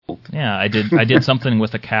Yeah, I did something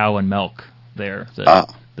with a cow and milk there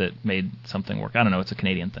that made something work. I don't know. It's a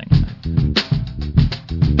Canadian thing.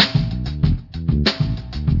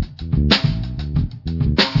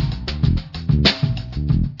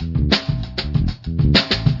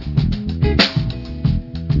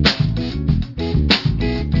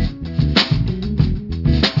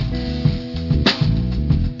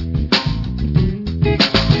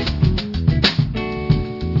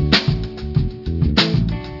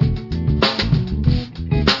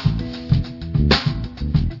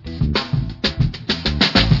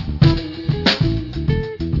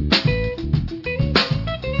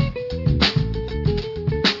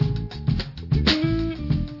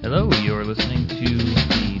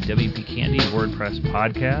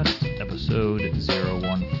 Podcast, episode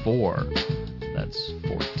 014. That's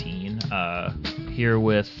 14. Here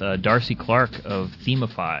with Darcy Clark of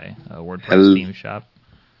Themify, a WordPress theme shop.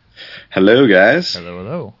 Hello, guys.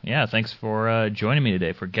 Hello. Yeah, thanks for joining me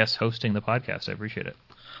today for guest hosting the podcast. I appreciate it.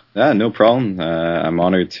 Yeah, no problem. I'm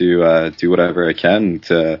honored to do whatever I can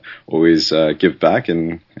to always give back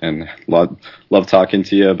and love talking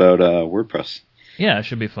to you about WordPress. Yeah, it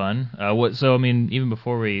should be fun. Even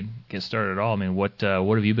before we get started at all, what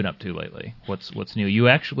have you been up to lately? What's new? You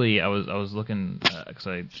actually, I was looking because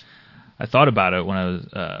I thought about it when I was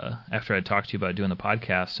after I talked to you about doing the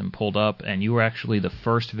podcast and pulled up, and you were actually the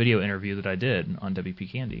first video interview that I did on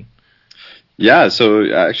WPCandy. Yeah,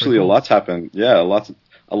 so actually a lot's happened. Yeah, a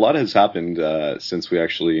lot has happened since we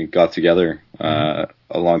actually got together a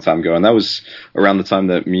long time ago, and that was around the time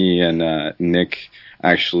that me and Nick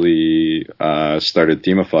actually started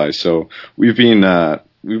Themify. So we've been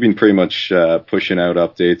pretty much pushing out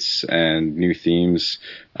updates and new themes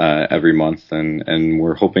every month, and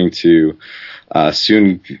we're hoping to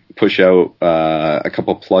soon push out a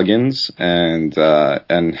couple plugins and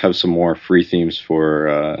have some more free themes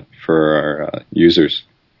for our users.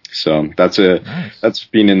 So that's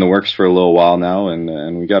been in the works for a little while now,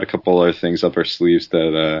 and we got a couple other things up our sleeves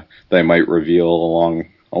that I might reveal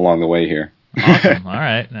along the way here. Awesome. All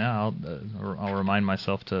right. Now I'll remind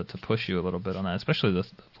myself to push you a little bit on that, especially the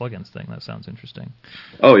plugins thing. That sounds interesting.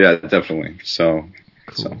 Oh yeah, definitely. So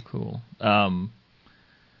cool.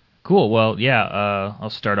 Cool. Well, yeah. I'll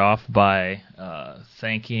start off by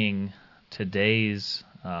thanking today's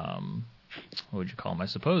what would you call him? I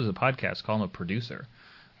suppose a podcast. Call him a producer.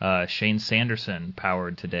 Shane Sanderson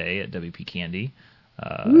powered today at WPCandy.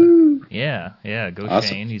 Yeah. Go awesome.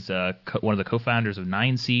 Shane. He's one of the co-founders of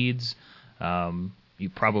 9 Seeds. You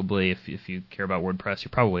probably, if you care about WordPress, you're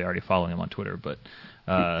probably already following him on Twitter, but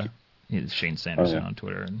he's Shane Sanderson on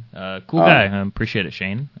Twitter. And, cool guy. I appreciate it,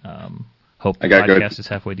 Shane. Hope the podcast is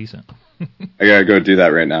halfway decent. I gotta go do that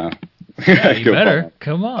right now. Yeah, you better.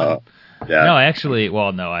 Come on. Yeah. No, I actually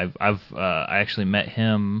met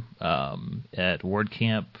him at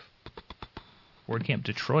WordCamp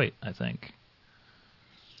Detroit, I think.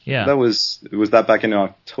 Yeah, was that back in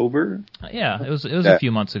October? Yeah, it was a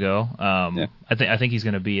few months ago. I think he's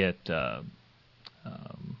going to be at.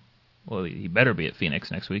 He better be at Phoenix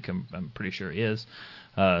next week. I'm pretty sure he is.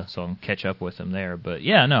 So I'll catch up with him there. But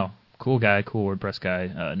yeah, no, cool guy, cool WordPress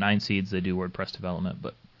guy. 9 Seeds, they do WordPress development,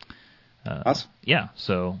 but awesome. Yeah.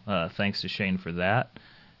 So thanks to Shane for that.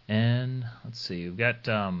 And let's see, we've got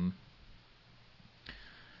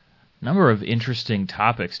number of interesting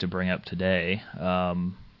topics to bring up today.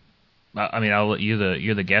 I'll let you.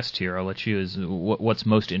 You're the guest here. I'll let you. What's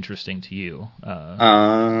most interesting to you?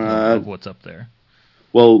 Of what's up there?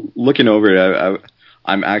 Well, looking over it,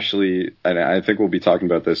 I'm actually, and I think we'll be talking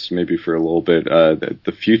about this maybe for a little bit.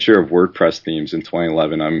 The future of WordPress themes in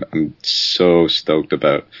 2011. I'm so stoked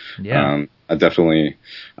about. Yeah. I've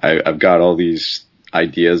got all these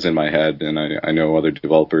ideas in my head, and I know other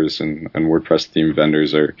developers and WordPress theme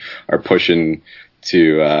vendors are pushing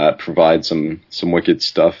to provide some wicked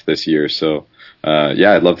stuff this year. So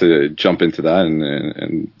I'd love to jump into that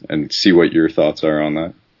and see what your thoughts are on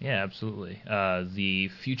that. Yeah, absolutely. The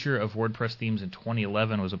future of WordPress themes in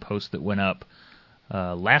 2011 was a post that went up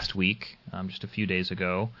last week, just a few days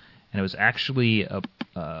ago, and it was actually a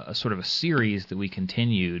sort of a series that we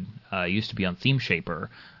continued. Used to be on ThemeShaper,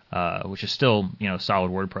 which is still a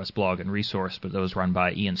solid WordPress blog and resource, but that was run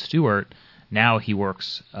by Ian Stewart. Now he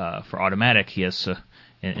works for Automatic. He has,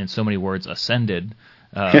 in so many words, ascended.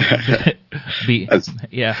 It's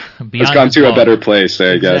gone to a better place,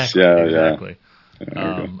 I guess. Yeah, exactly.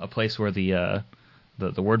 Yeah. A place where the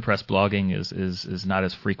WordPress blogging is not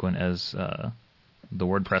as frequent as the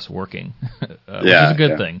WordPress working, which is a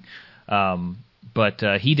good thing. But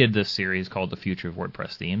he did this series called The Future of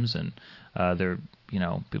WordPress Themes, and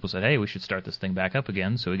people said, hey, we should start this thing back up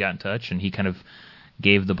again. So we got in touch, and he kind of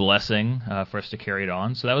gave the blessing for us to carry it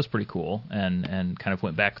on. So that was pretty cool, and kind of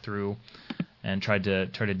went back through and tried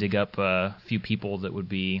to dig up a few people that would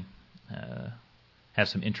be have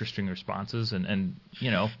some interesting responses, and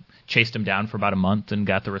chased them down for about a month and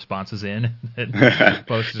got the responses in and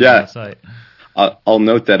posted it on the site. I'll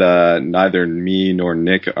note that neither me nor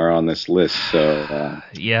Nick are on this list, so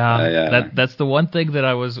that's the one thing that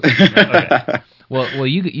I was. Okay. Well,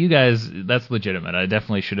 you guys, that's legitimate. I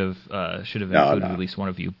definitely should have included at least one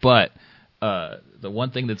of you. But the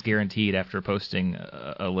one thing that's guaranteed after posting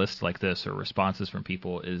a list like this or responses from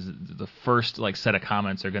people is the first set of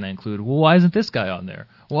comments are going to include, well, why isn't this guy on there?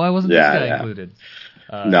 Why wasn't this guy included?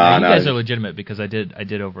 You guys are legitimate, because I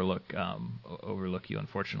did overlook you,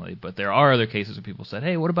 unfortunately. But there are other cases where people said,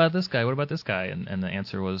 hey, what about this guy? What about this guy? And the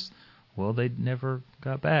answer was, well, they never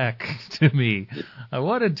got back to me. I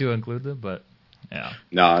wanted to include them, but yeah.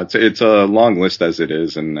 No, it's a long list as it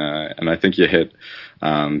is, and I think you hit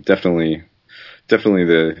definitely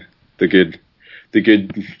the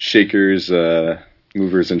good shakers,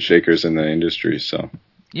 movers and shakers in the industry. So.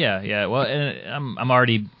 Yeah. Well, and I'm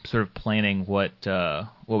already sort of planning what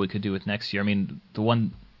we could do with next year. I mean, the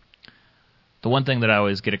one thing that I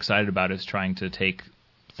always get excited about is trying to take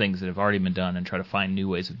things that have already been done and try to find new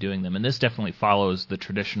ways of doing them. And this definitely follows the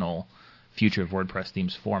traditional Future of WordPress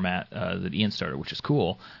Themes format that Ian started, which is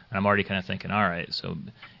cool. And I'm already kind of thinking, all right, so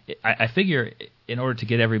I figure in order to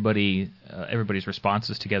get everybody's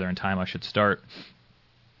responses together in time, I should start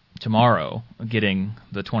tomorrow getting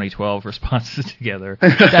the 2012 responses together.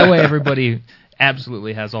 That way everybody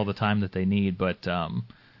absolutely has all the time that they need, but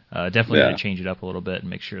definitely going to change it up a little bit and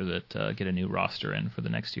make sure that get a new roster in for the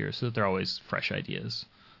next year so that they're always fresh ideas.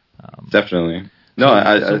 Definitely. No,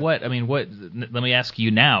 let me ask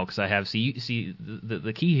you now, because I have,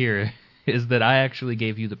 the key here is that I actually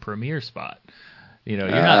gave you the premiere spot. You're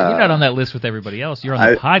not on that list with everybody else. You're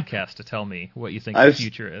on the podcast to tell me what you think the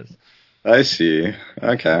future is. I see.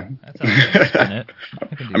 Okay. That's how it.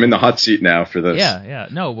 I'm in the hot seat now for this. Yeah.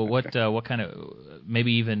 No, but what kind of,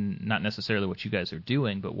 maybe even not necessarily what you guys are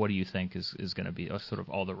doing, but what do you think is going to be sort of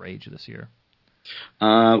all the rage this year?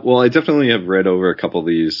 Well, I definitely have read over a couple of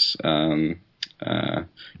these, because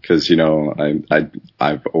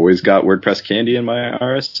I've always got WordPrCandy in my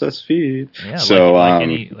RSS feed. Yeah, so like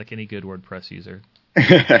any good WordPress user.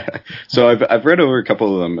 So I've read over a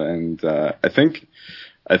couple of them, and I think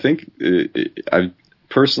there's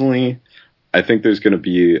going to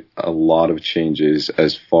be a lot of changes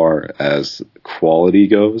as far as quality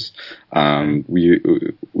goes.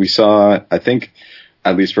 We saw, I think,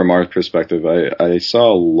 at least from our perspective, I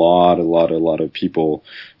saw a lot of people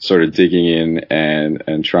sort of digging in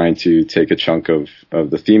and trying to take a chunk of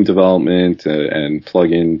the theme development and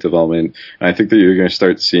plugin development. And I think that you're going to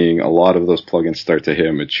start seeing a lot of those plugins start to hit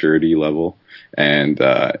a maturity level and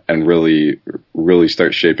really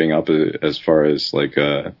start shaping up as far as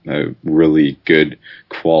a really good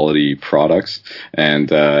quality products.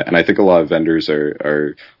 And I think a lot of vendors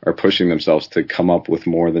are pushing themselves to come up with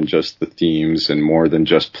more than just the themes and more than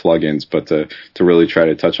just plugins, but to really try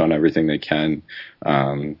to touch on everything they can,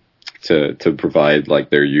 to provide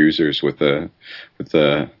their users with the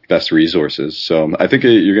best resources. So I think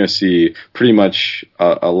you're going to see pretty much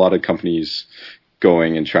a lot of companies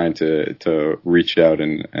going and trying to reach out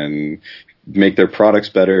and make their products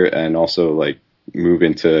better, and also move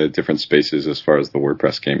into different spaces as far as the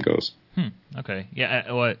WordPress game goes. Okay.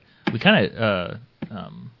 Yeah. We kind of, I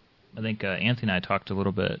think Anthony and I talked a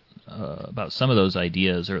little bit about some of those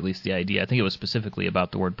ideas, or at least the idea. I think it was specifically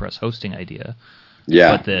about the WordPress hosting idea.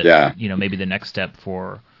 Yeah. But that, maybe the next step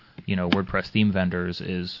for, WordPress theme vendors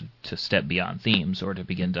is to step beyond themes, or to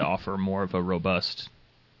begin to offer more of a robust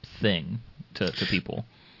thing to people.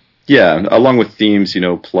 Yeah, along with themes,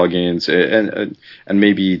 plugins, and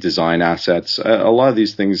maybe design assets. A lot of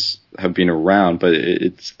these things have been around, but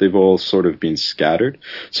they've all sort of been scattered.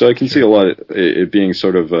 So I can see a lot of it being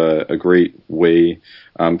sort of a great way,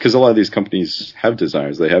 because a lot of these companies have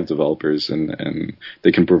designers, they have developers, and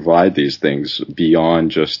they can provide these things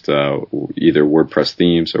beyond just either WordPress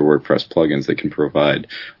themes or WordPress plugins. They can provide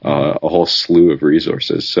a whole slew of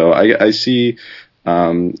resources. So I see.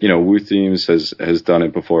 Woo Themes has done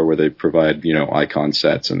it before, where they provide, icon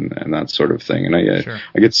sets and that sort of thing. And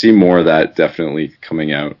I could see more of that definitely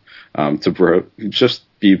coming out, to just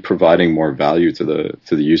be providing more value to the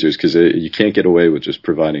users, because you can't get away with just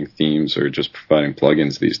providing themes or just providing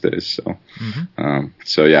plugins these days.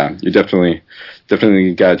 So, yeah, you definitely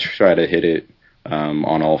got to try to hit it,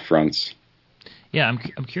 on all fronts. Yeah.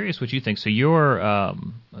 I'm curious what you think. So you're,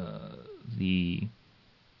 the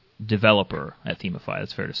developer at Themify,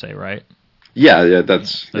 that's fair to say, right? Yeah,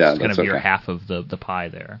 that's kind of okay. your half of the pie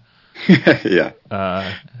there. Yeah.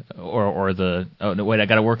 Or the no, wait, I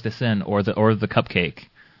got to work this in, or the cupcake.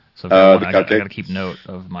 So The I got cupcake? to keep note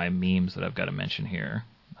of my memes that I've got to mention here.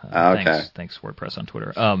 Okay. Thanks WordPress on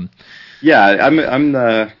Twitter. Yeah,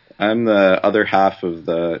 I'm the other half of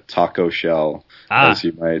the taco shell, as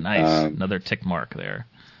you might. Nice, another tick mark there.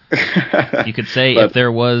 You could say if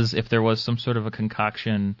there was some sort of a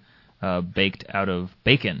concoction baked out of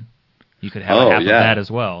bacon, you could have half of that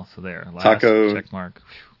as well. So there, last taco check mark.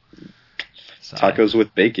 Tacos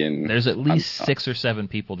with bacon. There's at least 6 or 7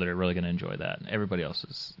 people that are really going to enjoy that. Everybody else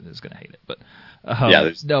is going to hate it. But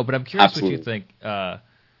but I'm curious what you think.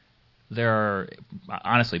 There are,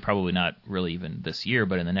 honestly, probably not really even this year,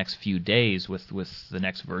 but in the next few days with the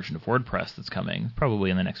next version of WordPress that's coming,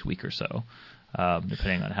 probably in the next week or so,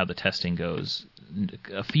 depending on how the testing goes,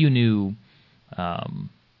 a few new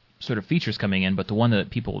sort of features coming in, but the one that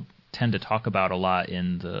people tend to talk about a lot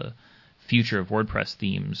in the future of WordPress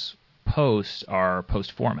themes posts are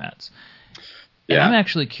post formats. And I'm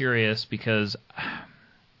actually curious because,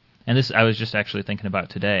 and this I was just actually thinking about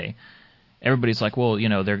today, everybody's like, well,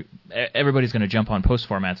 everybody's going to jump on post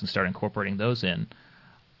formats and start incorporating those in.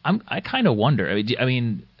 I kind of wonder. I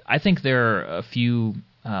mean, I think there are a few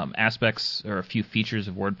aspects or a few features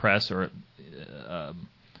of WordPress or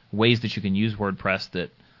ways that you can use WordPress that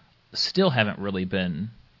still haven't really been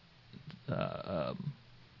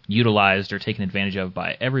utilized or taken advantage of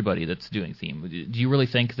by everybody that's doing theme. Do you really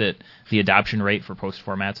think that the adoption rate for post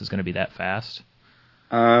formats is going to be that fast?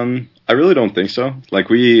 I really don't think so. Like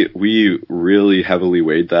we really heavily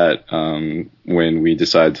weighed that when we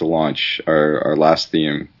decided to launch our last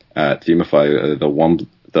theme at Themify, the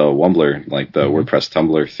Wumbler, like the WordPress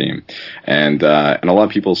Tumblr theme, and a lot of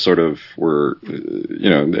people sort of were,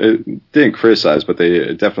 didn't criticize, but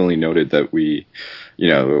they definitely noted that we,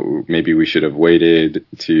 maybe we should have waited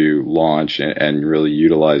to launch and really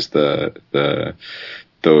utilize those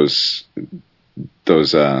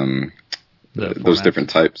different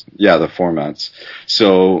types. Yeah, the formats.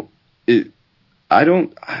 So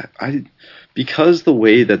because the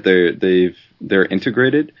way that they're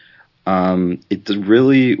integrated, it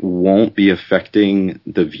really won't be affecting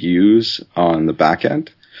the views on the back end,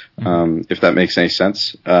 if that makes any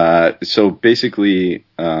sense. So basically,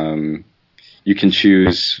 you can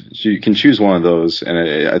choose one of those, and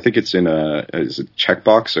I think it's in is it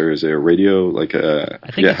checkbox or is it a radio? Like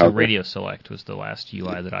I think it's a radio select was the last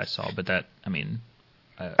UI that I saw, but that I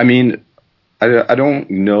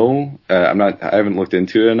don't know. I haven't looked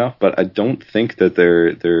into it enough, but I don't think that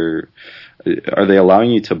are they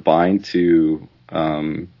allowing you to bind to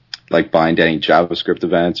bind any JavaScript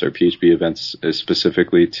events or PHP events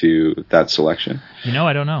specifically to that selection?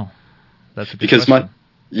 I don't know. That's a good question.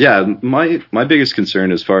 My biggest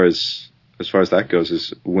concern as far as that goes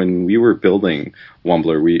is when we were building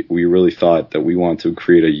Wumbler, we really thought that we wanted to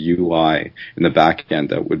create a UI in the back end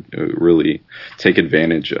that would really take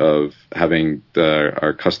advantage of having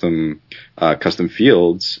our custom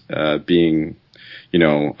fields being,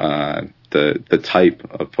 the type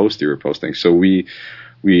of post you were posting. So we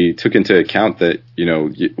took into account that,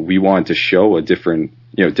 we wanted to show a different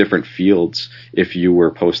fields if you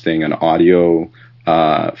were posting an audio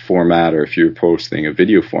format or if you're posting a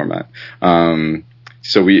video format.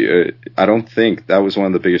 So I don't think that was one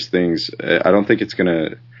of the biggest things. I don't think it's going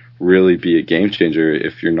to really be a game changer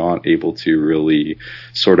if you're not able to really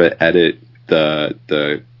sort of edit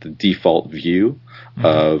the default view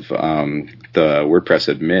of the WordPress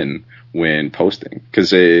admin when posting,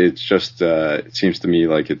 because it's just it seems to me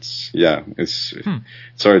like it's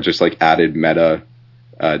sort of just like added meta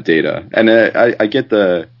data, and I get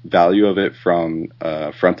the value of it from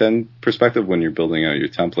front end perspective when you're building out your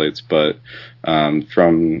templates, but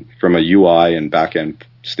from a UI and back end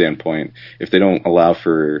standpoint, if they don't allow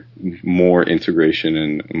for more integration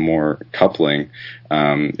and more coupling,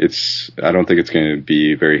 I don't think it's going to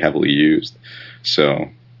be very heavily used. So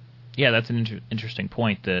yeah, that's an interesting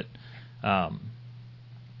point that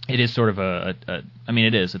it is sort of it's a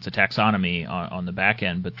taxonomy on the back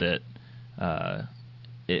end, but that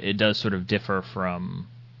it does sort of differ from,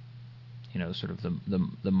 sort of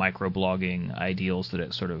the microblogging ideals that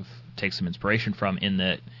it sort of takes some inspiration from, in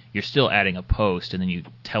that you're still adding a post and then you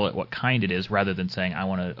tell it what kind it is, rather than saying I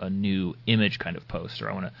want a new image kind of post, or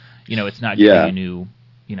I want to, it's not giving you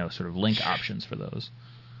new, sort of link options for those.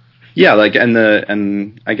 Yeah,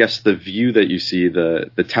 and I guess the view that you see, the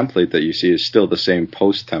template that you see is still the same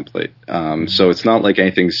post template. So it's not like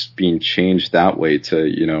anything's being changed that way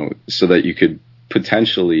to, so that you could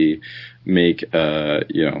potentially make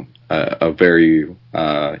a very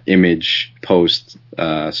image post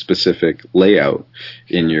specific layout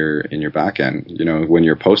in your backend, when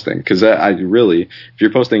you're posting. Because if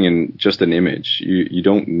you're posting in just an image, you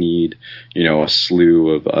don't need a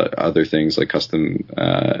slew of other things like custom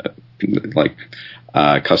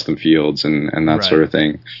fields and that sort of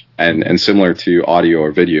thing. And similar to audio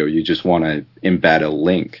or video, you just want to embed a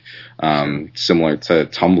link, similar to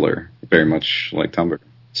Tumblr, very much like Tumblr.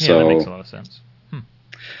 Yeah, that makes a lot of sense.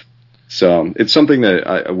 So it's something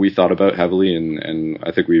that we thought about heavily, and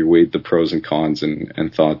I think we weighed the pros and cons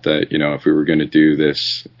and thought that, if we were going to do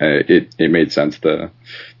this, it made sense to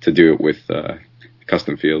do it with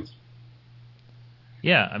custom fields.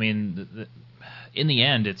 Yeah, I mean, in the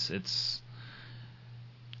end, it's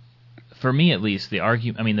for me at least,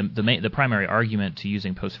 the primary argument to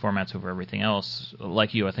using post formats over everything else,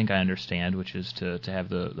 like you, I think I understand, which is to have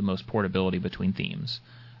the most portability between themes.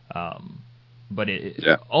 But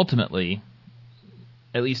ultimately,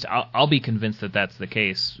 at least I'll be convinced that that's the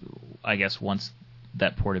case, I guess, once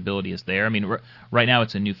that portability is there. I mean, right now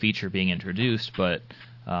it's a new feature being introduced, but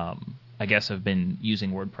I guess I've been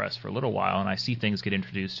using WordPress for a little while, and I see things get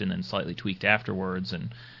introduced and then slightly tweaked afterwards,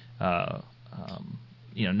 and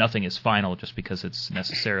nothing is final just because it's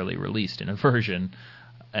necessarily released in a version.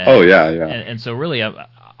 And so really,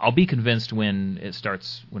 I'll be convinced when it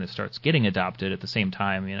starts getting adopted. At the same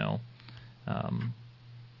time,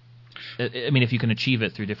 if you can achieve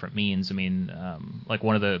it through different means. Like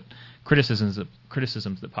one of the criticisms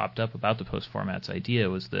that popped up about the post formats idea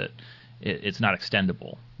was that it's not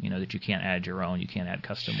extendable. That you can't add your own, you can't add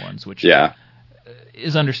custom ones, which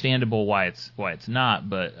is understandable why it's not,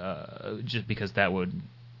 but just because that would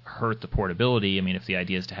hurt the portability. If the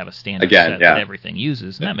idea is to have a standard set that everything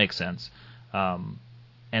uses, and that makes sense.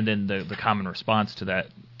 And then the common response to that,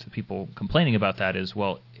 to people complaining about that, is,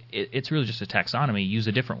 well, it's really just a taxonomy. Use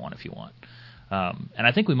a different one if you want. And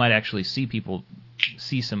I think we might actually see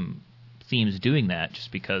some themes doing that,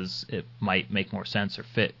 just because it might make more sense or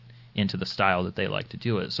fit into the style that they like to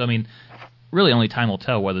do it. So, really only time will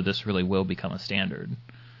tell whether this really will become a standard.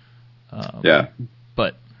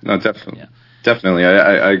 But no, definitely, definitely,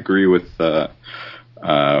 I agree with that,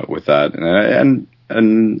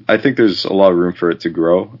 and I think there's a lot of room for it to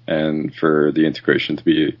grow and for the integration to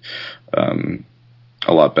be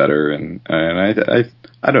a lot better. And I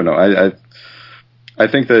don't know. I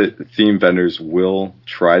think that theme vendors will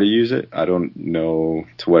try to use it. I don't know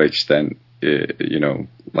to what extent. I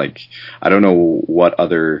don't know what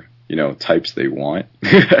other types they want.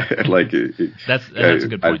 That's a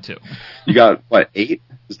good point too. You got what, 8?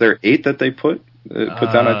 Is there 8 that they put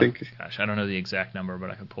down? I think. Gosh, I don't know the exact number, but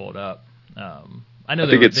I can pull it up. I know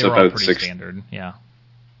they were all pretty standard. Yeah.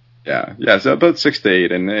 So about 6 to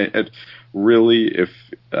 8, and it really, if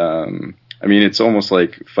it's almost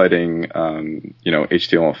like fighting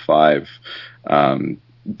HTML5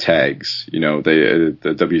 tags. The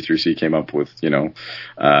W3C came up with a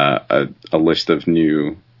list of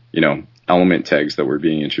new element tags that were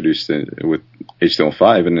being introduced with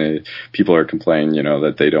HTML5, and people are complaining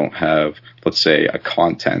that they don't have, let's say, a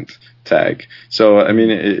content tag. So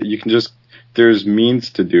you can just, there's means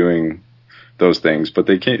to doing those things, but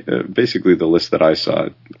they can't. Basically, the list that I saw,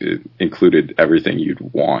 it included everything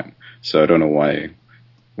you'd want. So I don't know why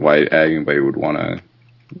anybody would want to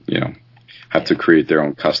have to create their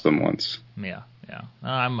own custom ones. Yeah.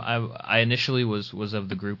 I initially was of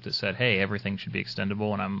the group that said, hey, everything should be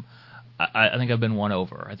extendable, and I think I've been won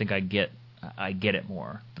over. I think I get it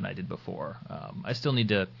more than I did before. I still need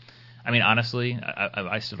to. Honestly,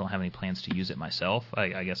 I still don't have any plans to use it myself.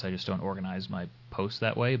 I guess I just don't organize my posts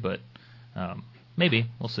that way, but maybe.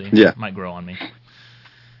 We'll see. Yeah. It might grow on me.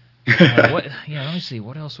 Let me see.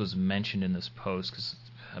 What else was mentioned in this post? Because,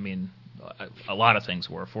 a lot of things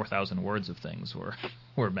were. 4,000 words of things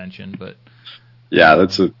were mentioned, but... Yeah,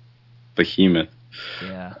 that's a behemoth.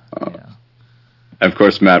 Yeah. And of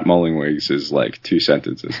course, Matt Mullingwigs is like 2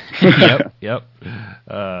 sentences. Yep.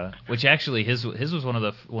 Which actually, his was one of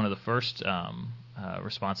the first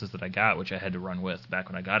responses that I got, which I had to run with back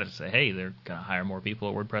when I got it, to say, hey, they're gonna hire more people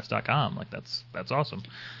at WordPress.com. Like that's awesome.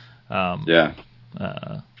 And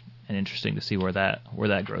interesting to see where that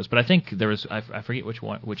grows. But I think there was, I forget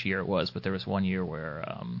which year it was, but there was one year where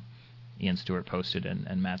Ian Stewart posted,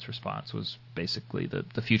 and Matt's response was basically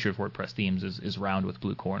the future of WordPress themes is round with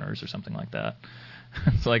blue corners or something like that.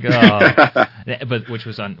 It's like, but which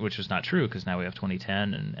was not true, because now we have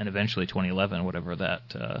 2010 and eventually 2011, whatever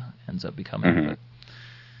that ends up becoming. Mm-hmm.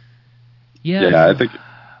 But I think.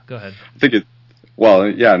 Go ahead. I think it. Well,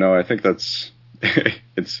 yeah, no, I think that's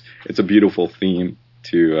it's a beautiful theme.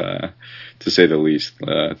 to say the least,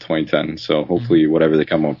 2010. So hopefully whatever they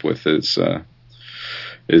come up with is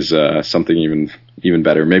something even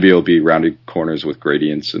better. Maybe it'll be rounded corners with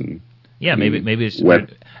gradients and maybe it's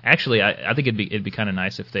web. Actually, I think it'd be kind of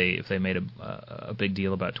nice if they made a big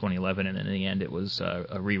deal about 2011, and in the end it was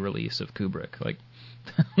a re-release of Kubrick. Like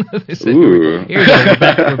they said, Ooh. Here we go,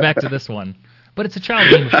 we're back to this one. But it's a child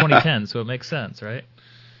game of 2010, so it makes sense, right?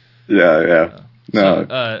 Yeah. No,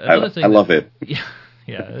 another thing I love it. Yeah,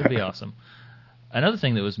 it'd be awesome. Another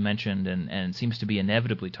thing that was mentioned and seems to be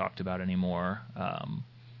inevitably talked about anymore.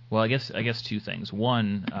 Well, I guess two things.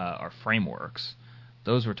 One are frameworks.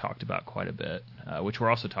 Those were talked about quite a bit, which were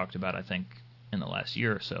also talked about, I think, in the last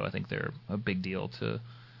year or so. I think they're a big deal to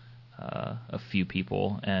a few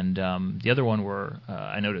people. And the other one were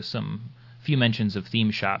I noticed few mentions of theme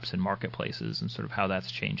shops and marketplaces and sort of how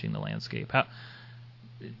that's changing the landscape. What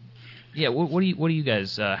do you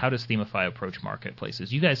guys? How does Themify approach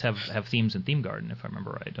marketplaces? You guys have themes in Theme Garden, if I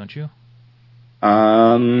remember right, don't you?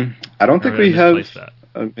 I don't think we have.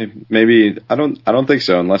 Maybe I don't think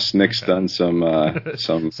so, unless Nick's done some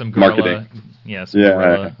guerrilla, marketing.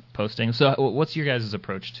 Guerrilla posting. So, what's your guys'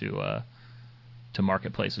 approach to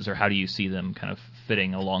marketplaces, or how do you see them kind of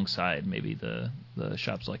fitting alongside maybe the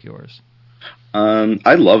shops like yours?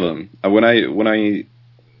 I love them. When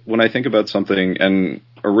I think about something, and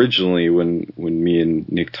originally when me and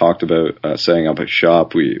Nick talked about setting up a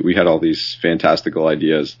shop, we had all these fantastical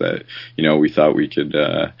ideas that we thought we could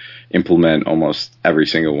implement almost every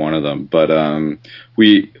single one of them. But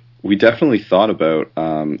we definitely thought about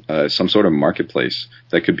some sort of marketplace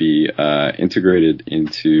that could be integrated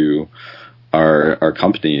into our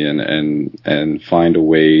company and find a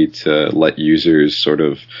way to let users sort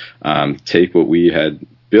of take what we had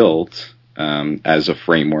built as a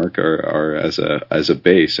framework or as a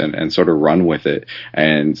base and sort of run with it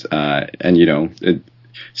and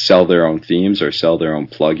sell their own themes or sell their own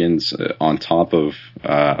plugins on top of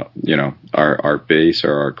our base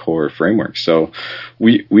or our core framework. So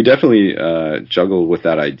we definitely juggle with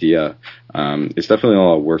that idea. It's definitely a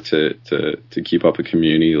lot of work to keep up a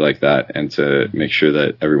community like that and to make sure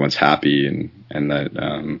that everyone's happy and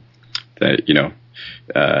that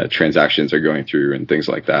transactions are going through and things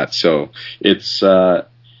like that. So it's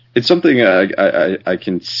something I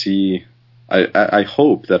can see. I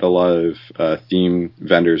hope that a lot of theme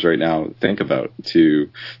vendors right now think about to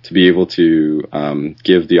be able to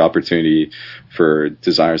give the opportunity for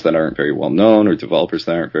designers that aren't very well known or developers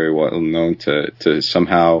that aren't very well known to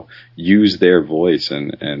somehow use their voice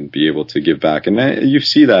and be able to give back. And you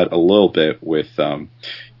see that a little bit with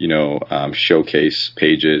showcase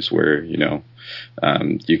pages where you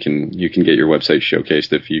can get your website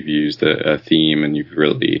showcased if you've used a theme and you've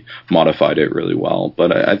really modified it really well.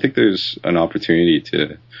 But I think there's an opportunity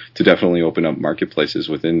to definitely open up marketplaces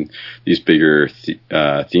within these bigger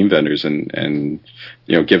theme vendors and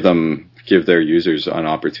give their users an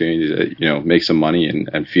opportunity to make some money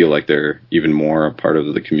and feel like they're even more a part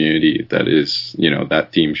of the community that is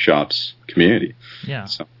that theme shop's community. Yeah.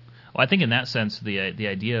 So. Well, I think in that sense, the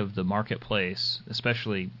idea of the marketplace,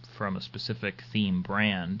 especially from a specific theme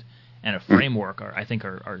brand and a framework, are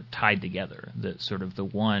tied together. That sort of the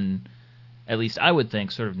one, at least I would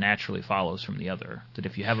think, sort of naturally follows from the other. That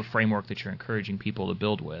if you have a framework that you're encouraging people to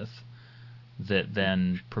build with, that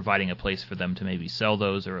then providing a place for them to maybe sell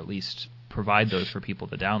those or at least provide those for people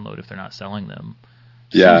to download if they're not selling them,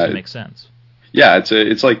 seems to make sense. Yeah,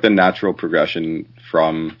 it's like the natural progression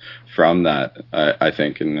from that, I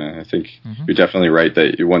think, and I think you're definitely right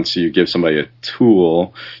that once you give somebody a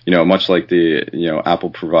tool, much like the Apple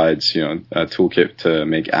provides a toolkit to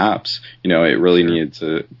make apps, it really needed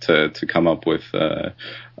to come up with a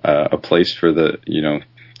place for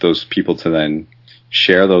those people to then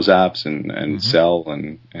share those apps and sell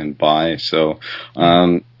and buy. So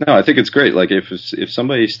no, I think it's great. Like if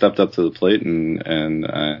somebody stepped up to the plate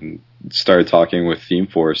and started talking with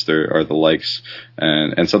ThemeForest or the likes,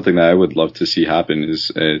 and something that I would love to see happen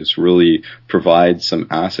is really provide some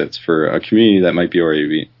assets for a community that might be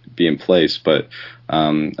already be in place, but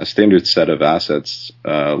a standard set of assets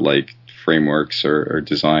like frameworks or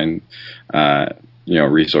design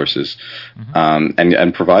resources,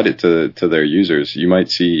 and provide it to their users. You might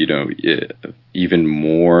see, even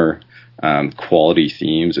more quality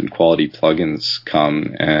themes and quality plugins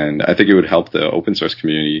come, and I think it would help the open source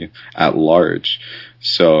community at large.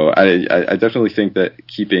 So I definitely think that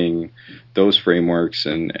keeping those frameworks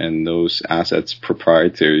and those assets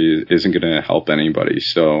proprietary isn't going to help anybody.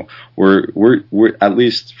 So we're at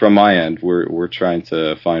least from my end, we're trying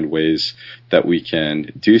to find ways that we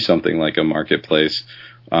can do something like a marketplace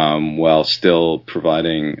while still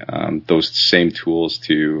providing those same tools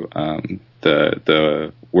to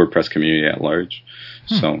the WordPress community at large.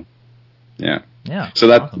 So, yeah. Yeah. So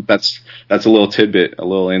that's a little tidbit, a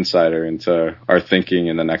little insider into our thinking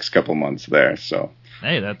in the next couple months there. So,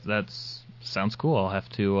 hey, that's sounds cool. I'll have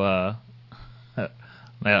to.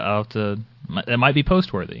 It might be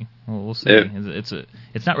post-worthy. We'll see.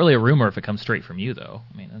 It's not really a rumor if it comes straight from you, though.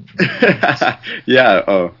 I mean,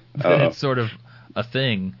 yeah. It's sort of a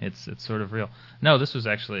thing. It's sort of real. No, this was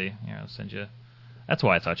actually. I'll send you. That's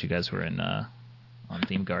why I thought you guys were on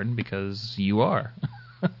Theme Garden, because you are.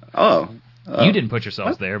 You didn't put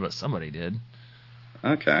yourselves there, but somebody did.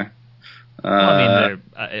 Okay. Well, I mean,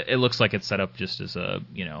 it looks like it's set up just as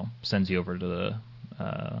sends you over to the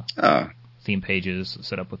theme pages,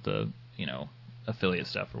 set up with the affiliate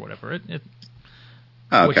stuff or whatever.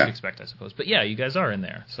 What you'd expect, I suppose. But yeah, you guys are in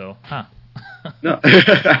there, so No.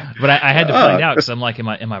 But I had to find out, because I'm like, am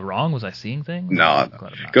I wrong? Was I seeing things? No.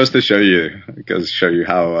 It goes to show you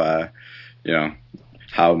how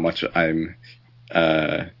how much I'm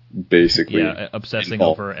basically obsessing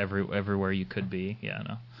involved. over everywhere you could be. Yeah,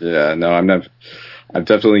 no. Yeah, no, I've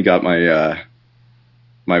definitely got my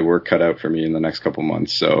my work cut out for me in the next couple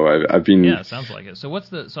months. So I've been. Yeah, it sounds like it. So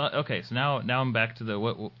okay, so now I'm back to the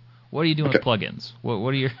what are you doing with plugins? What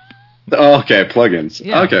are your okay, plugins.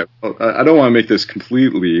 Yeah. Okay, well, I don't want to make this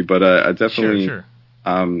completely, but I definitely. Sure.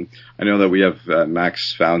 I know that we have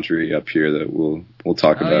Max Foundry up here that we'll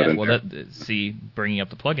talk about. Yeah. Well, bringing up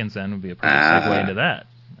the plugins then would be a perfect segue into that.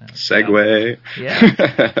 Segue.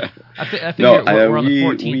 Yeah. I figure we're on the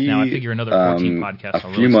 14th now. I figure another 14 podcasts.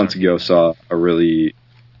 A few months ago, saw a really.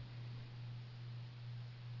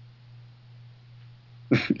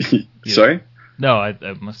 Sorry? No, I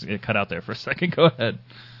must get cut out there for a second. Go ahead.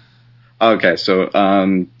 Okay, so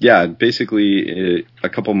basically a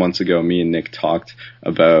couple months ago, me and Nick talked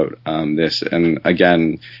about this, and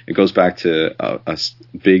again, it goes back to a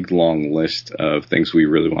big long list of things we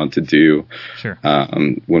really want to do. Sure.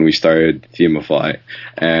 When we started Themify,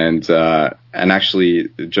 and actually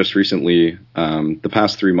just recently, the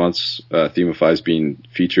past 3 months, Themify has been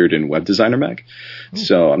featured in Web Designer Mag. Ooh.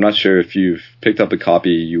 So I'm not sure if you've picked up a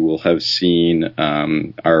copy, you will have seen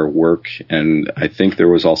our work, and I think there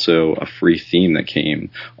was also a free theme that came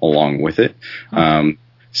along with it. Oh.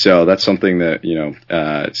 So that's something that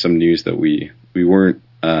some news that we weren't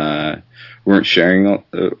sharing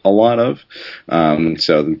a lot of.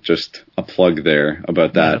 So just a plug there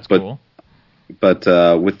about that. Yeah, that's cool. But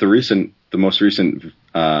with the most recent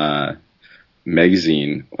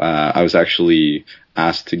magazine, I was actually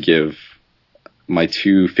asked to give my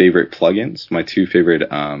two favorite plugins, my two favorite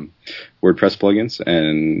WordPress plugins,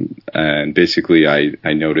 and basically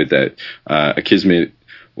I noted that Akismet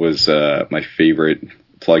was my favorite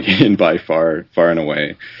plugin by far and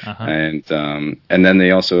away. Uh-huh. And then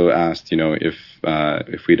they also asked, if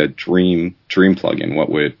we had a dream plugin, what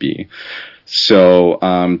would it be? So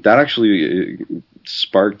that actually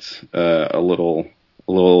sparked a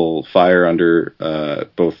little fire under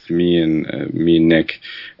both me and Nick,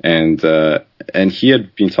 and he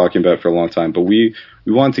had been talking about it for a long time, but we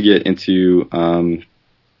wanted to get into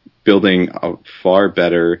building a far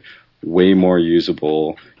better, way more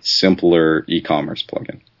usable, simpler e-commerce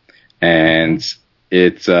plugin. And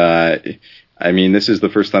this is the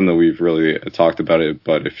first time that we've really talked about it,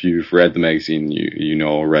 but if you've read the magazine, you know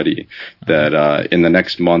already that in the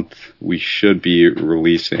next month we should be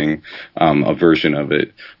releasing a version of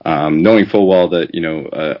it, knowing full well that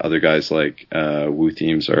other guys like Woo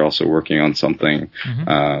Themes are also working on something.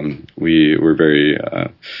 Mm-hmm. We're very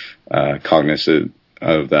cognizant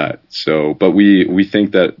of that. So, but we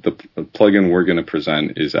think that the plugin we're going to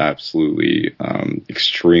present is absolutely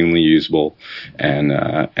extremely usable, and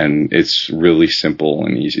it's really simple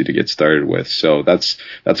and easy to get started with. So that's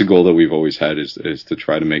a goal that we've always had, is to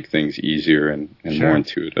try to make things easier and sure, more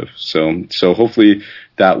intuitive. So hopefully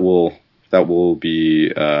that will be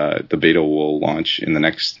the beta will launch in the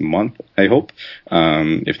next month, I hope,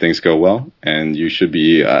 if things go well, and you should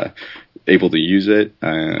be able to use it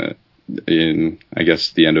in, I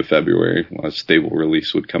guess, the end of February, a stable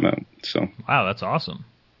release would come out. So wow, that's awesome.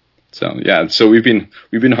 So yeah, so we've been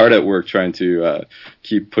hard at work trying to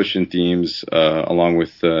keep pushing themes along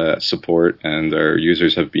with support, and our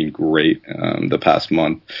users have been great the past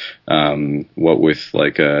month. What with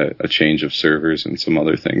like a change of servers and some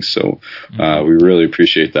other things. So we really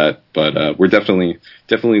appreciate that. But we're definitely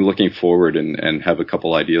looking forward and have a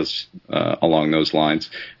couple ideas along those lines,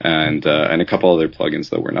 and a couple other plugins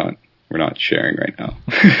that we're not sharing right now.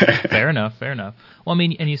 Fair enough. Well, I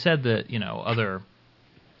mean, and you said that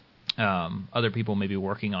other people may be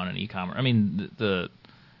working on an e-commerce. I mean, the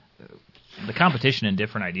the competition in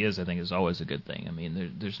different ideas, I think, is always a good thing. I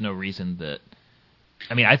mean, there's no reason that.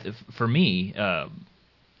 I mean, for me,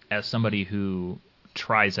 as somebody who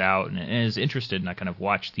tries out and is interested, and I kind of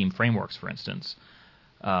watch theme frameworks, for instance,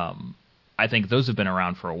 I think those have been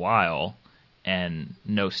around for a while, and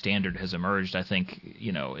no standard has emerged. I think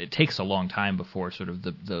it takes a long time before sort of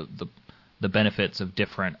the benefits of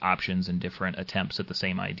different options and different attempts at the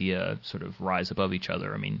same idea sort of rise above each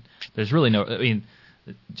other. I mean, there's really no. I mean,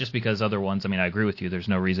 just because other ones. I mean, I agree with you. There's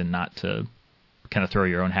no reason not to kind of throw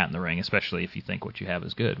your own hat in the ring, especially if you think what you have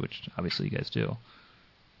is good, which obviously you guys do.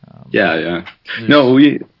 Yeah. No,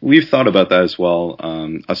 we've thought about that as well,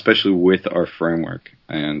 especially with our framework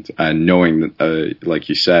and knowing that, like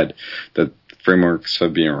you said, that frameworks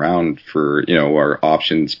have been around for our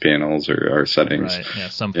options panels or our settings. Right. Yeah.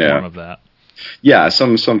 Some form of that. Yeah,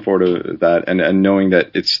 some sort of that, and knowing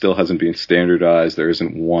that it still hasn't been standardized, there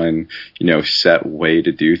isn't one set way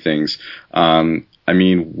to do things. I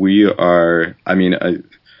mean, we are. I mean,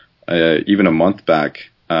 even a month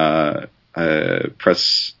back, I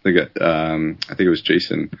think it was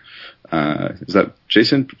Jason. Is that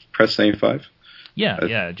Jason Press 95?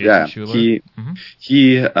 Yeah, Jason Schuler.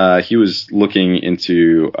 He was looking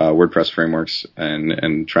into WordPress frameworks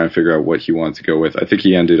and trying to figure out what he wanted to go with. I think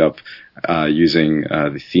he ended up using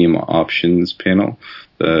the theme options panel.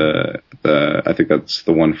 I think that's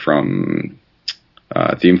the one from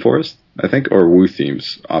Theme Forest, I think, or Woo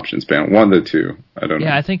Themes options panel. One of the two. I don't know.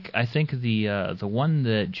 Yeah, I think the one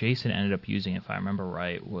that Jason ended up using, if I remember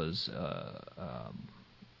right, was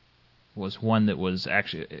one that was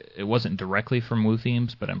actually, it wasn't directly from Woo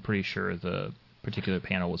Themes, but I'm pretty sure the particular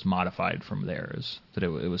panel was modified from theirs, that it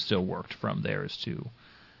was still worked from theirs to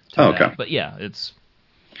okay. That. But yeah, it's...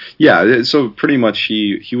 Yeah, so pretty much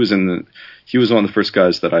he was one of the first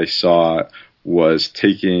guys that I saw was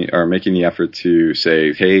making the effort to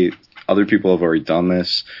say, hey, other people have already done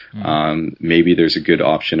this. Maybe there's a good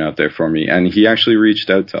option out there for me. And he actually reached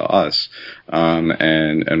out to us,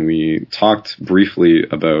 and we talked briefly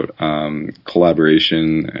about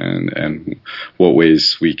collaboration and what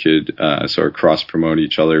ways we could sort of cross promote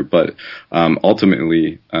each other. But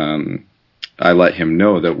ultimately, I let him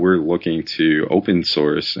know that we're looking to open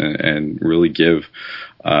source and really give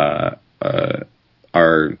our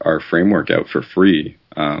framework out for free.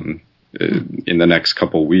 In the next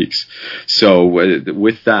couple weeks. So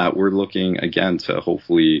with that, we're looking again to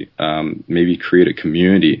hopefully maybe create a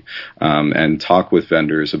community and talk with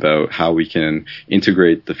vendors about how we can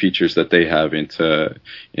integrate the features that they have into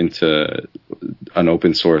an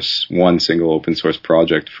one single open source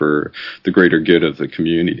project for the greater good of the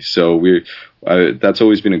community. So that's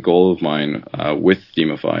always been a goal of mine with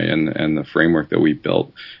Themify and the framework that we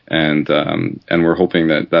built, and we're hoping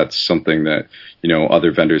that that's something that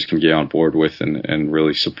other vendors can get on board with and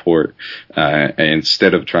really support,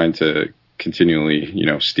 instead of trying to continually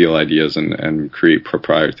steal ideas and create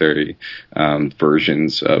proprietary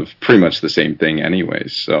versions of pretty much the same thing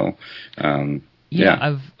anyways. So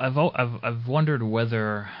yeah, I've wondered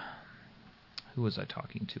whether, who was I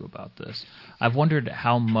talking to about this? I've wondered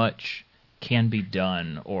how much can be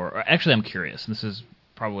done, or actually I'm curious, and this is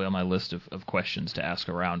probably on my list of questions to ask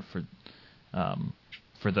around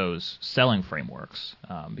for those selling frameworks,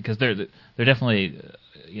 because they're definitely,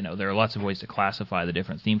 there are lots of ways to classify the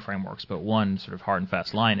different theme frameworks, but one sort of hard and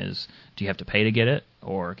fast line is, do you have to pay to get it,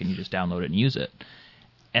 or can you just download it and use it?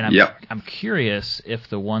 And I'm curious if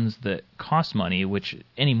the ones that cost money, which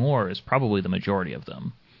anymore is probably the majority of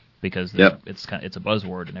them, because it's a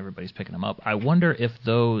buzzword and everybody's picking them up. I wonder if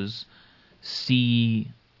those see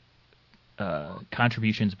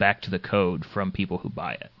contributions back to the code from people who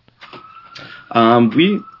buy it.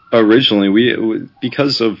 We originally,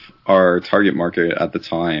 because of our target market at the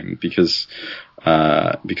time, because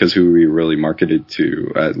who we really marketed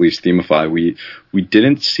to, at least Themify, we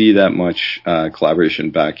didn't see that much collaboration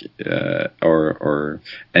back or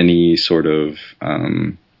any sort of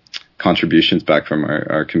contributions back from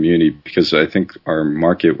our community, because I think our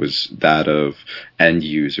market was that of end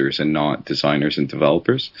users and not designers and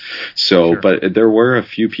developers. So, sure. But there were a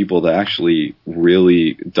few people that actually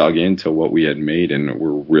really dug into what we had made and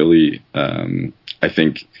were really, I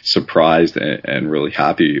think, surprised and really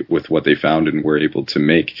happy with what they found and were able to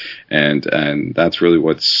make. And that's really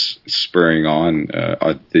what's spurring on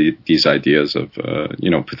these ideas of,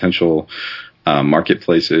 potential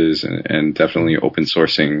marketplaces and definitely open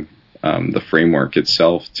sourcing the framework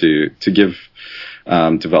itself to give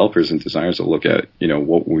developers and designers a look at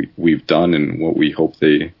what we've done and what we hope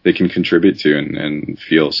they can contribute to and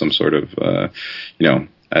feel some sort of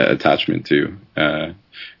attachment to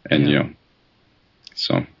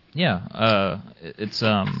so it's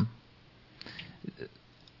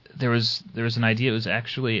there was an idea.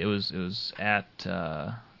 It was at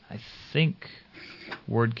I think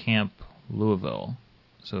WordCamp Louisville.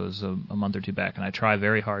 So it was a month or two back, and I try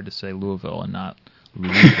very hard to say Louisville and not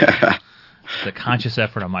Louisville. The conscious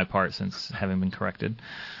effort on my part since having been corrected.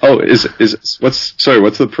 Oh, what's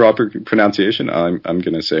the proper pronunciation? I'm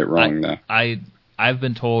going to say it wrong now. I've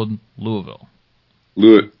been told Louisville.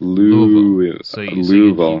 Louisville. So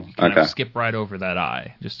Louisville. you kind of skip right over that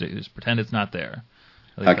I. Just pretend it's not there.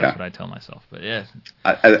 At least that's what I tell myself. But yeah,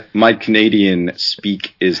 my Canadian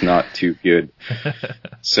speak is not too good,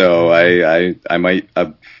 so I might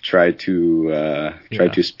try to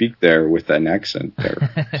speak there with an accent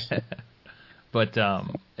there. But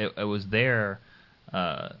it was there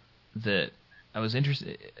that I was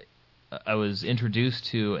interested. I was introduced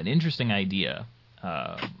to an interesting idea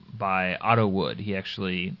by Otto Wood. He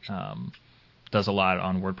actually does a lot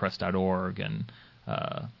on WordPress.org and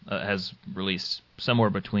has released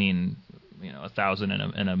somewhere between 1,000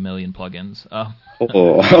 and a million plugins.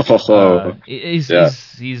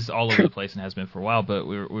 He's all over the place and has been for a while. But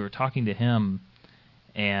we were talking to him,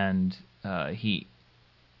 and I'm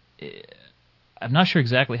not sure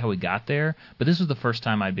exactly how we got there, but this was the first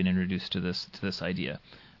time I'd been introduced to this idea.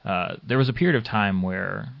 There was a period of time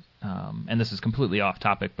where, and this is completely off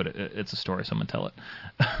topic, but it's a story. Someone tell it.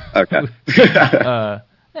 Okay.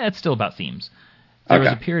 It's still about themes. There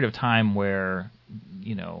was a period of time where,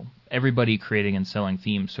 everybody creating and selling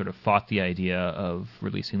themes sort of fought the idea of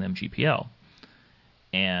releasing them GPL,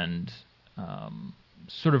 and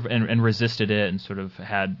sort of and resisted it, and sort of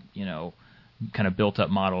had kind of built up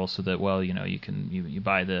models so that you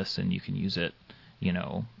buy this and you can use it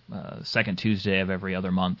second Tuesday of every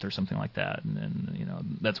other month or something like that,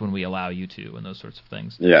 and that's when we allow you to, and those sorts of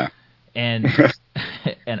things. Yeah. And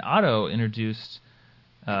and Otto introduced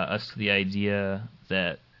us to the idea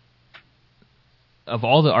that of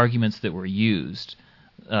all the arguments that were used,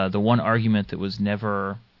 the one argument that was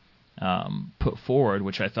never put forward,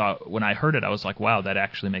 which I thought when I heard it I was like, wow, that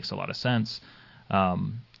actually makes a lot of sense.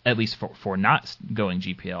 At least for not going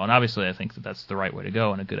GPL. And obviously I think that that's the right way to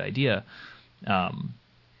go and a good idea.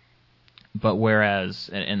 But whereas,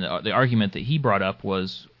 and the argument that he brought up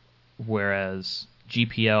was, whereas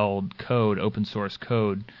GPL code, open source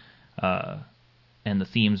code, and the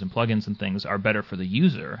themes and plugins and things are better for the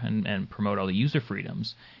user and promote all the user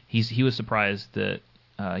freedoms, he was surprised that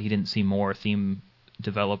he didn't see more theme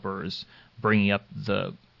developers bringing up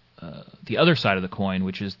the other side of the coin,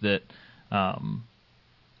 which is that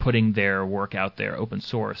putting their work out there open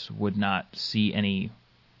source would not see any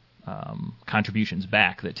contributions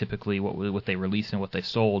back, that typically what they released and what they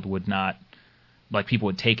sold would not, like, people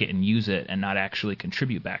would take it and use it and not actually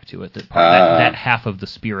contribute back to it, that half of the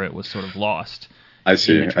spirit was sort of lost in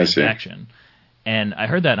the transaction. And I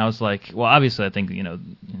heard that and I was like, well, obviously I think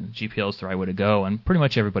GPL is the right way to go and pretty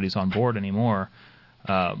much everybody's on board anymore.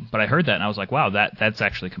 But I heard that and I was like, wow, that's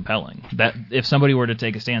actually compelling. That if somebody were to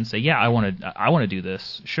take a stand and say, yeah, I want to do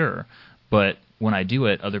this, sure, but when I do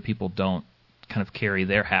it, other people don't kind of carry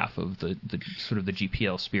their half of the sort of the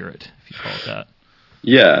GPL spirit, if you call it that.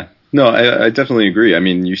 Yeah. No, I definitely agree. I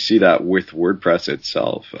mean, you see that with WordPress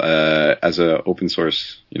itself as a open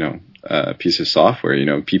source, piece of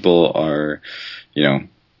software. People are,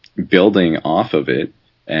 building off of it.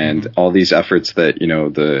 And all these efforts that,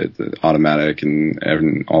 the Automatic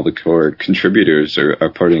and all the core contributors are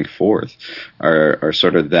putting forth are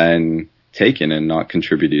sort of then taken and not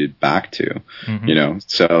contributed back to,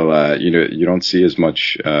 So, you don't see as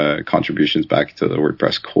much contributions back to the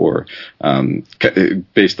WordPress core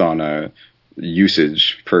based on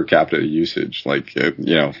usage, per capita usage, like,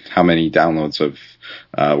 how many downloads of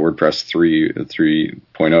WordPress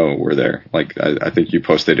 3.0 were there? Like, I think you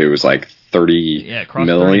posted it was like 30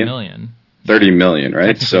 million. 30 million,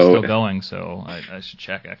 right? So still going, so I should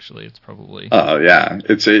check. Actually, it's probably. Oh yeah,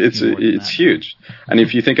 it's huge. And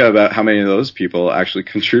if you think about how many of those people actually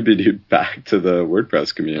contributed back to the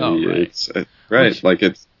WordPress community, it's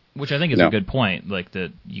which I think is a good point. Like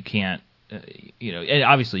that, you can't, and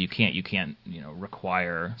obviously you can't,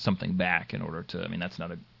 require something back in order to. I mean, that's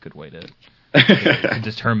not a good way to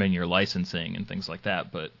determine your licensing and things like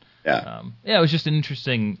that. But it was just an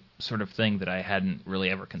interesting sort of thing that I hadn't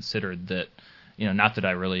really ever considered. That, not that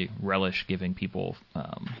I really relish giving people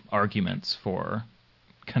arguments for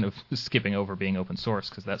kind of skipping over being open source,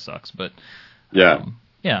 because that sucks. But I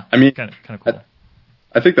mean, kind of cool.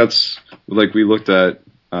 I think that's, like, we looked at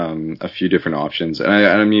a few different options, and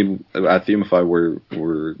I mean, at Themify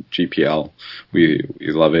we're GPL, we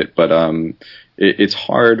love it, but it's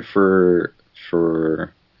hard for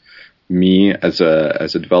me as a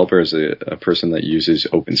developer, as a person that uses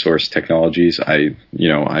open source technologies, I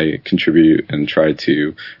contribute and try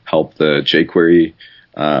to help the jQuery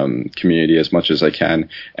community as much as I can,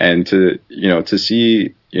 and to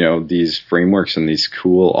see these frameworks and these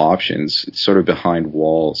cool options sort of behind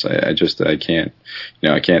walls. I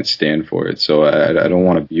can't stand for it. So I don't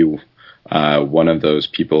want to be one of those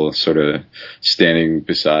people sort of standing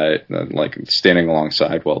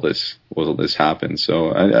alongside while this happens.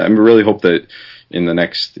 So I really hope that in the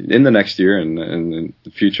next year and in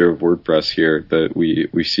the future of WordPress here, that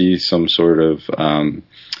we see some sort of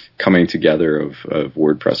coming together of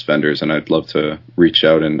WordPress vendors, and I'd love to reach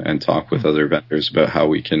out and talk with other vendors about how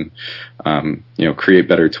we can create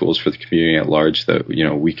better tools for the community at large that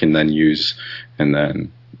we can then use and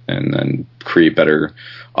then create better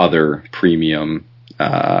other premium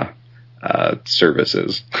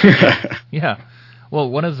services. Yeah. Well,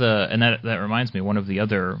 that reminds me, one of the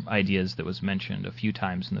other ideas that was mentioned a few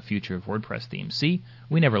times in the future of WordPress themes. See,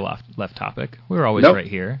 we never left topic. We were always right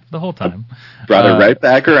here the whole time. Brought it right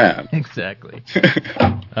back around. Exactly.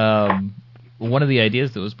 One of the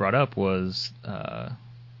ideas that was brought up was, where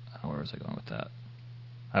was I going with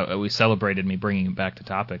that? We celebrated me bringing it back to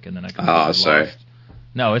topic, and then I completely sorry. lost.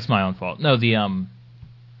 No, it's my own fault. No,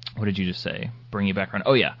 what did you just say? Bring you back around.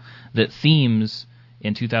 Oh yeah, that themes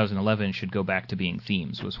in 2011 should go back to being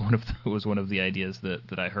themes was one of the ideas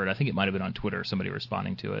that I heard. I think it might have been on Twitter, somebody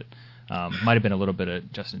responding to it. Might have been a little bit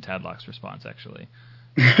of Justin Tadlock's response, actually.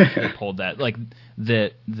 They pulled that, like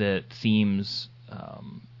that themes,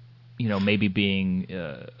 maybe being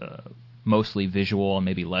mostly visual and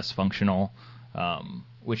maybe less functional,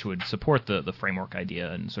 which would support the framework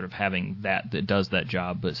idea and sort of having that does that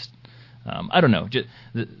job. But I don't know, just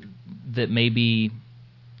that maybe.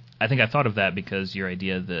 I think I thought of that because your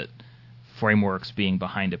idea that frameworks being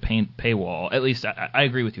behind a paywall, at least I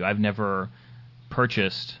agree with you. I've never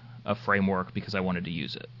purchased a framework because I wanted to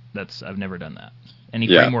use it. I've never done that. Any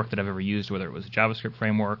framework that I've ever used, whether it was a JavaScript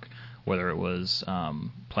framework, whether it was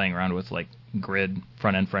playing around with like grid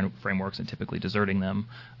front-end frameworks and typically deserting them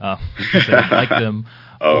because I didn't like them,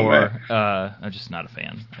 I'm just not a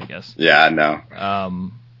fan, I guess. Yeah,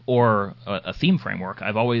 no. Or a theme framework,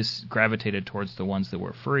 I've always gravitated towards the ones that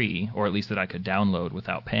were free, or at least that I could download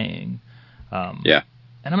without paying. And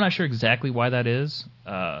I'm not sure exactly why that is.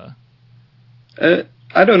 I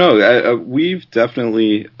don't know. We've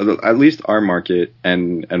definitely, at least our market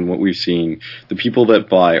and what we've seen, the people that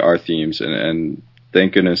buy our themes, and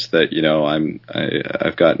thank goodness that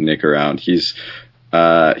I've got Nick around. He's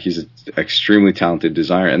an extremely talented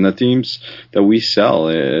designer, and the themes that we sell,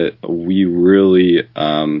 we really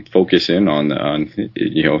focus in on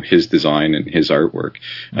his design and his artwork.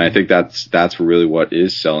 Mm-hmm. And I think that's really what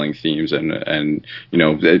is selling themes, and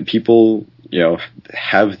people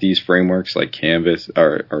have these frameworks like Canvas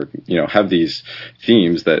or have these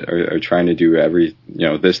themes that are trying to do every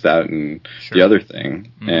this, that, and the other thing,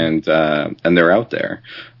 mm-hmm. and they're out there.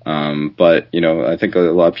 But I think a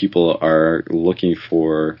lot of people are looking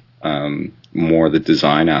for more the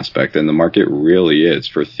design aspect, and the market really is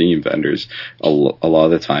for theme vendors a lot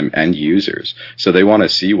of the time, end users. So they want to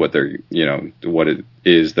see what they're what it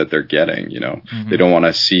is that they're getting. Mm-hmm. They don't want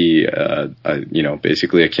to see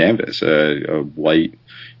basically a canvas, a white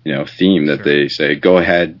theme that they say go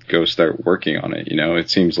ahead, go start working on it. It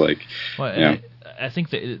seems like I think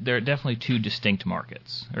that there are definitely two distinct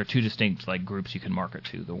markets, or two distinct like groups you can market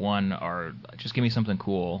to. The one are just give me something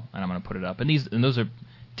cool and I'm going to put it up, and those are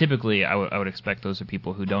typically I would expect those are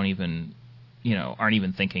people who don't even aren't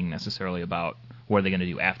even thinking necessarily about what are they going to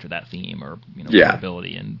do after that theme or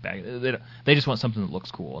portability and back. They just want something that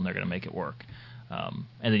looks cool and they're going to make it work. And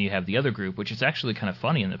then you have the other group, which is actually kind of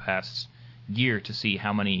funny in the past year to see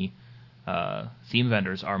how many theme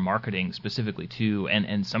vendors are marketing specifically to,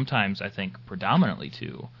 and sometimes I think predominantly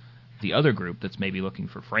to, the other group that's maybe looking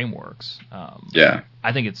for frameworks.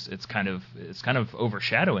 I think it's kind of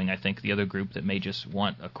overshadowing, I think, the other group that may just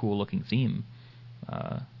want a cool looking theme.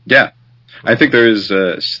 I think there is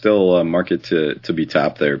still a market to be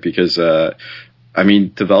tapped there, because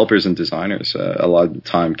developers and designers a lot of the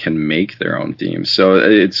time can make their own themes, so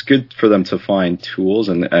it's good for them to find tools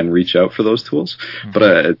and reach out for those tools. Mm-hmm.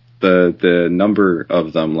 But the number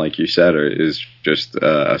of them, like you said, is just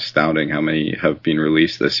astounding. How many have been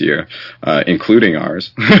released this year, including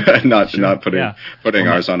ours? not putting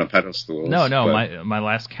ours on a pedestal. No. My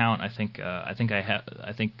last count, I think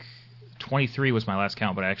 23 was my last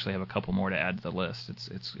count, but I actually have a couple more to add to the list.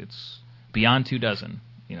 It's beyond 24,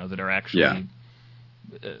 that are actually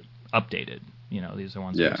updated. These are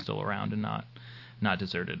ones that are still around and not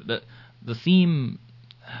deserted. The theme.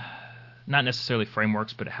 not necessarily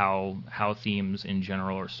frameworks, but how themes in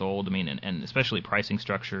general are sold. I mean, and especially pricing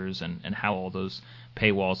structures and how all those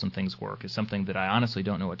paywalls and things work is something that I honestly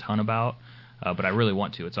don't know a ton about, but I really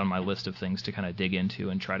want to. It's on my list of things to kind of dig into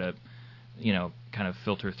and try to, kind of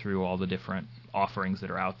filter through all the different offerings that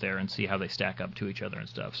are out there and see how they stack up to each other and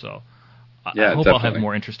stuff. So I hope definitely. I'll have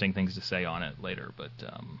more interesting things to say on it later, but I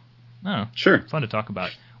don't know. Sure. It's fun to talk about.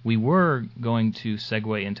 We were going to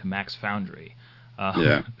segue into Max Foundry,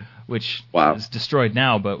 which is destroyed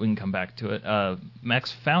now, but we can come back to it.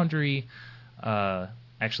 Max Foundry,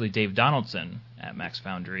 actually Dave Donaldson at Max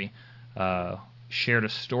Foundry, shared a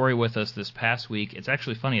story with us this past week. It's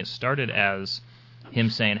actually funny. It started as him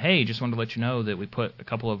saying, "Hey, just wanted to let you know that we put a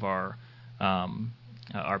couple of our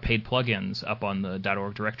paid plugins up on the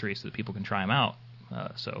 .org directory so that people can try them out.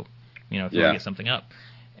 So, if you want to get something up."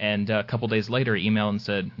 And a couple days later, he emailed and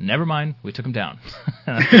said, "Never mind, we took them down."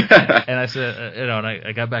 And I said, and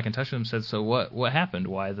I got back in touch with him and said, "So what happened?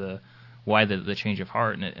 Why the change of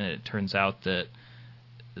heart?" And it turns out that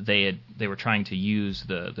they were trying to use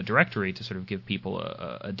the directory to sort of give people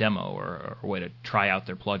a demo or a way to try out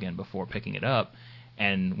their plugin before picking it up.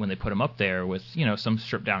 And when they put them up there with some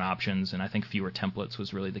stripped down options, and I think fewer templates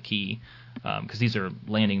was really the key, because these are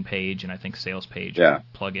landing page and I think sales page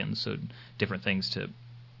plugins, so different things to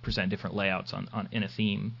present different layouts on in a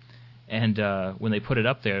theme. And when they put it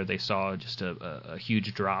up there, they saw just a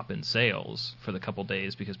huge drop in sales for the couple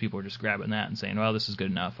days because people were just grabbing that and saying, "Well, this is good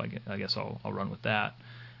enough. I guess I'll run with that."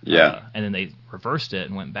 And then they reversed it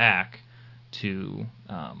and went back to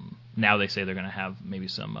now they say they're going to have maybe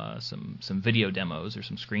some video demos or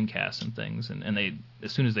some screencasts and things. And they,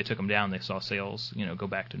 as soon as they took them down, they saw sales go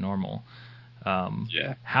back to normal.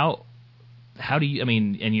 How do you? I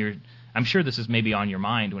mean, and I'm sure this is maybe on your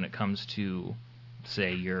mind when it comes to,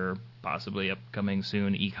 say, your possibly upcoming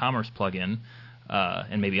soon e-commerce plugin,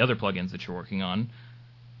 and maybe other plugins that you're working on.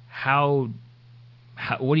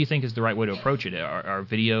 What do you think is the right way to approach it? Are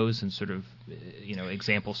videos and sort of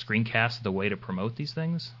example screencasts the way to promote these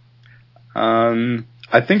things?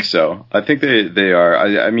 I think so. I think they are.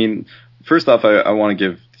 I mean, first off, I want to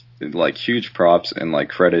give huge props and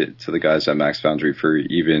credit to the guys at Max Foundry for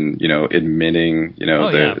even admitting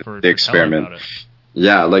the experiment.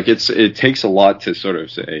 Yeah, it takes a lot to sort of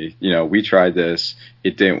say we tried this,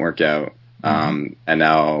 it didn't work out, and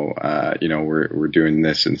now we're doing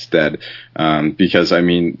this instead, because I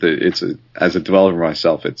mean as a developer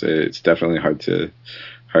myself, it's definitely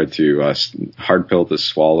hard pill to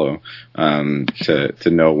swallow, to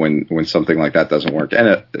know when something like that doesn't work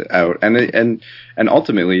and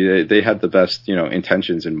ultimately they had the best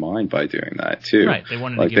intentions in mind by doing that too. Right, they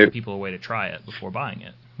wanted to give people a way to try it before buying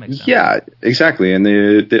it. Makes sense. Yeah, exactly. And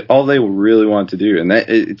they all they really want to do, and that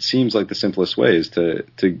it seems like the simplest way is to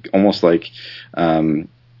almost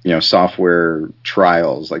software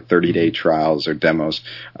trials, 30-day trials or demos.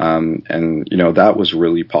 And that was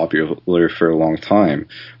really popular for a long time.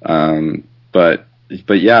 But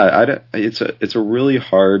yeah, it's a really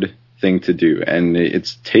hard thing to do. And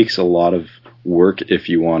it takes a lot of work if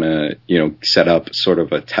you want to, set up sort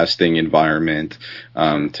of a testing environment,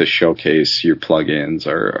 to showcase your plugins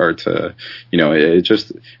or to,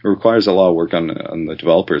 it requires a lot of work on the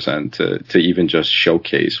developers end to even just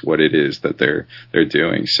showcase what it is that they're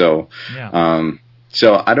doing. So,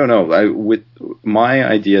 so I don't know. With my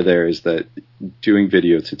idea there is that doing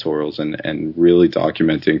video tutorials and really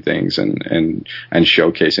documenting things and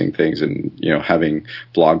showcasing things and, having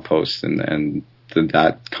blog posts and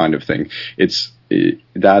that kind of thing.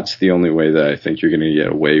 That's the only way that I think you're going to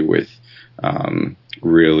get away with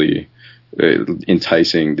really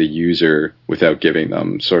enticing the user without giving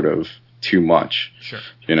them sort of too much. Sure.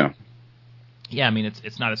 Yeah, I mean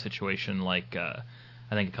it's not a situation like I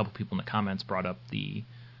think a couple people in the comments brought up the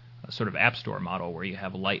sort of App Store model where you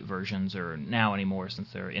have light versions, or now anymore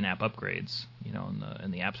since they're in-app upgrades.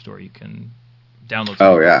 In the App Store you can download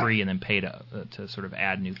something for free and then pay to sort of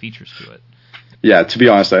add new features to it. Yeah, to be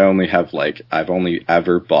honest, I've only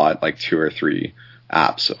ever bought 2 or 3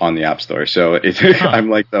 apps on the App Store. So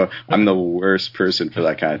I'm the worst person for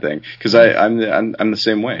that kind of thing, because I'm the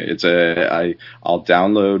same way. I'll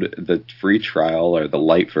download the free trial or the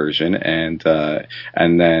light version and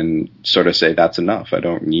then sort of say that's enough. I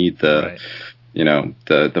don't need the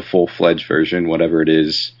full-fledged version, whatever it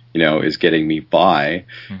is, is getting me by.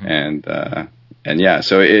 Mm-hmm. And yeah,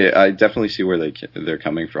 so I definitely see where they're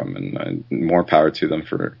coming from, and more power to them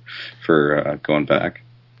for going back.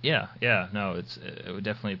 Yeah, no, I would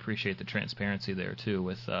definitely appreciate the transparency there too.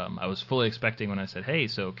 With I was fully expecting when I said, "Hey,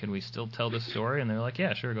 so can we still tell this story?" And they're like,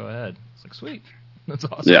 "Yeah, sure, go ahead." It's sweet, that's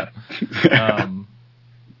awesome. Yeah.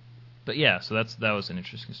 But yeah, so that was an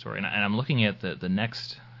interesting story, and I'm looking at the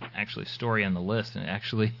next actually story on the list, and it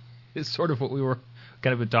actually is sort of what we were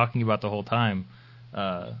kind of been talking about the whole time.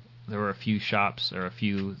 There were a few shops or a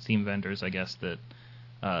few theme vendors, I guess, that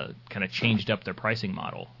kind of changed up their pricing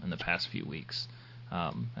model in the past few weeks.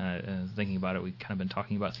 And thinking about it, we've kind of been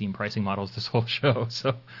talking about theme pricing models this whole show,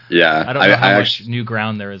 so yeah, I don't know how much new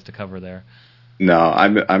ground there is to cover there. No,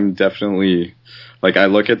 I'm definitely, like, I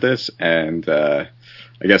look at this and I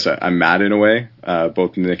guess I'm mad in a way.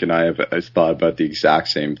 Both Nick and I have thought about the exact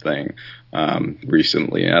same thing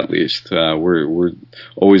recently, at least. We're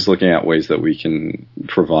always looking at ways that we can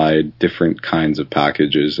provide different kinds of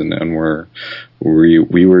packages, and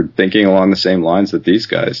we were thinking along the same lines that these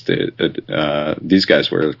guys did. These guys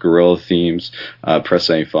were Guerrilla Themes, Press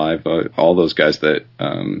 75, all those guys that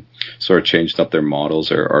sort of changed up their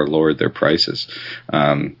models or lowered their prices.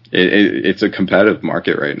 It's a competitive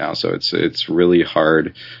market right now, so it's really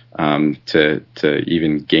hard to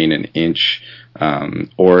even gain an inch,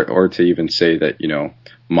 or to even say that, you know,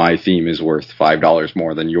 my theme is worth $5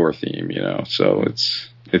 more than your theme, you know. So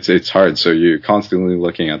it's hard. So you're constantly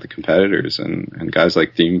looking at the competitors, and guys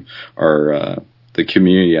like Theme are the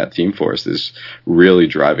community at Theme Forest is really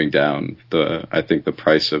driving down I think the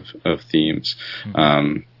price of themes.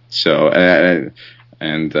 Mm-hmm.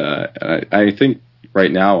 I think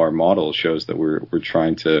right now our model shows that we're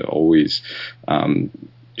trying to always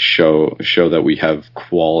show that we have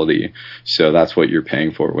quality. So that's what you're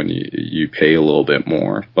paying for when you pay a little bit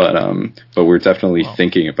more. But we're definitely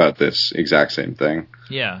thinking about this exact same thing.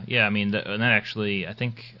 Yeah. I mean, and that actually, I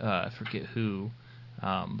think I forget who,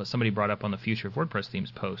 but somebody brought up on the Future of WordPress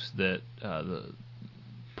Themes post that the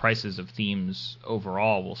prices of themes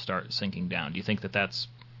overall will start sinking down. Do you think that that's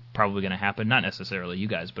probably going to happen? Not necessarily you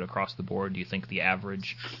guys, but across the board. Do you think the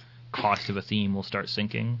average cost of a theme will start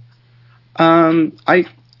sinking?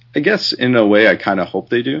 I guess in a way I kind of hope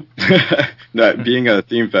they do. That being a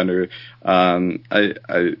theme vendor,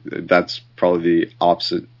 that's probably the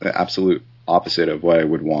absolute opposite of what I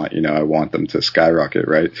would want. You know, I want them to skyrocket,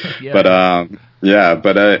 right? Yeah.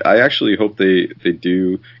 But I actually hope they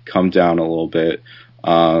do come down a little bit.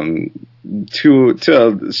 To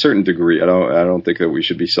a certain degree. I don't think that we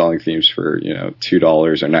should be selling themes for, you know, $2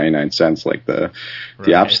 or 99 cents like the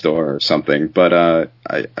App Store or something. But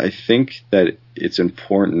I think that it's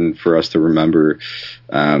important for us to remember,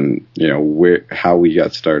 you know, how we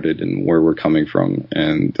got started and where we're coming from,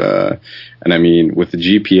 and I mean, with the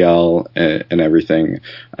GPL and everything,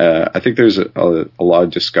 I think there's a lot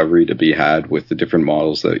of discovery to be had with the different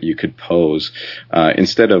models that you could pose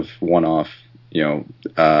instead of one-off, you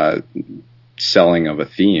know, selling of a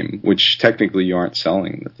theme, which technically you aren't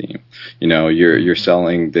selling the theme. You know, you're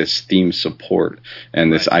selling this theme support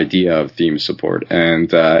and this idea of theme support, and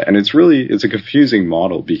it's a confusing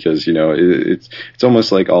model because, you know, it's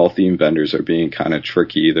almost like all theme vendors are being kind of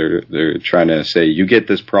tricky. They're trying to say you get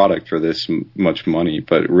this product for this much money,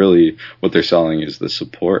 but really what they're selling is the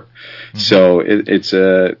support. Mm-hmm. So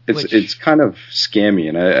it's kind of scammy,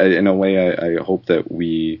 and in a way I hope that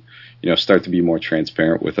we, you know, start to be more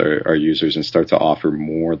transparent with our users and start to offer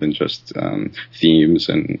more than just themes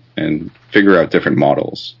and figure out different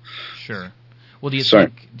models. Sure. Well, do you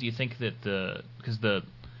think that because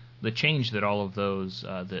the change that all of those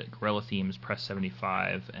the Guerrilla Themes, Press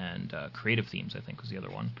 75, and Creative Themes, I think was the other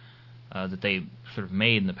one, that they sort of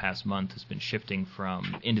made in the past month has been shifting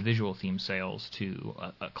from individual theme sales to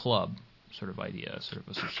a club sort of idea, sort of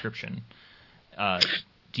a subscription.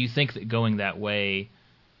 Do you think that going that way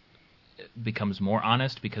becomes more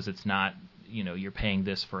honest because it's not, you know, you're paying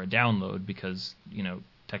this for a download because, you know,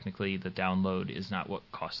 technically the download is not what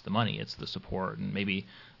costs the money, it's the support and maybe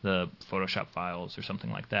the Photoshop files or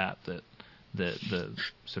something like that, the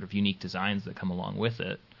sort of unique designs that come along with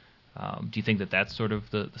it. Do you think that that's sort of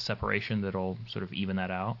the separation that'll sort of even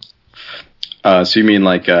that out? So you mean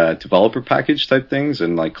like developer package type things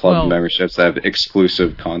and like club memberships that have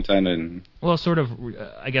exclusive content and... Well, sort of,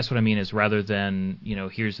 I guess what I mean is rather than, you know,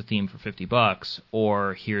 here's the theme for $50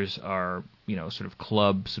 or here's our, you know, sort of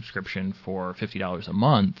club subscription for $50 a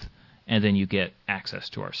month, and then you get access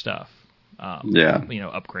to our stuff. You know,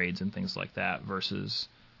 upgrades and things like that versus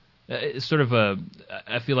it's sort of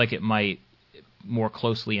I feel like it might more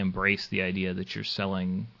closely embrace the idea that you're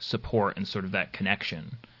selling support and sort of that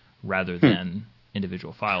connection rather than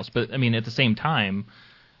individual files. But I mean, at the same time,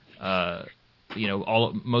 you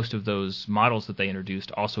know, most of those models that they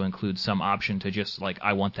introduced also include some option to just like,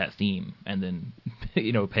 I want that theme, and then,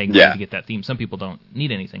 you know, paying money to get that theme. Some people don't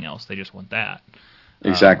need anything else; they just want that.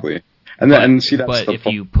 Exactly. And see, that's but if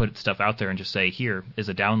you put stuff out there and just say, here is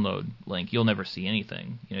a download link, you'll never see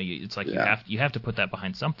anything. It's like you have to put that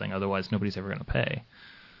behind something, otherwise nobody's ever going to pay.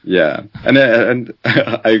 Yeah, and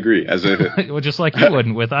I agree. Well, just like you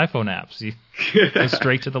wouldn't with iPhone apps, you go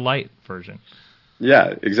straight to the light version.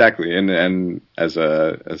 Yeah, exactly. And as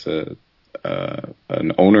an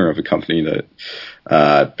owner of a company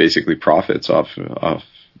that basically profits off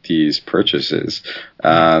these purchases,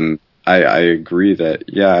 I agree that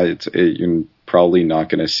you're probably not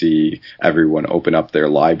going to see everyone open up their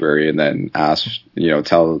library and then ask,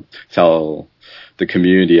 tell the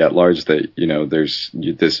community at large that there's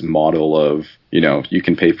this model of you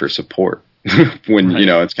can pay for support when right.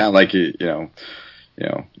 It's kind of like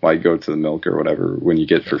why go to the milk or whatever when you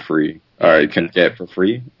get for free. All right, can get for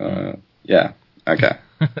free? Yeah, okay.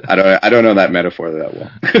 I don't know that metaphor that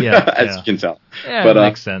well. As you can tell. Yeah, but, it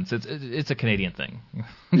makes sense. It's a Canadian thing.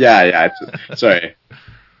 Yeah. Sorry,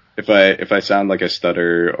 if I sound like I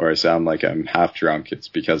stutter or I sound like I'm half drunk, it's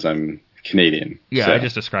because I'm Canadian. Yeah, so. I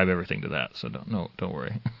just describe everything to that, so don't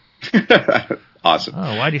worry. Awesome.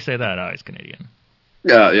 Oh, why do you say that? Oh, he's Canadian.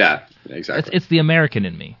 Yeah, exactly. It's the American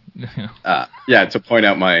in me. To point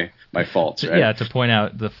out my faults, right? Yeah, to point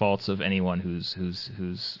out the faults of anyone who's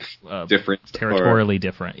different, territorially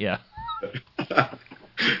different. Yeah.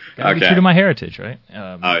 Gotta be true to my heritage, right?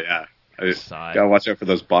 Yeah. Gotta watch out for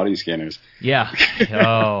those body scanners. Yeah.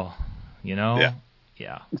 Oh, Yeah.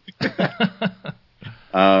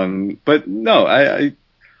 But no,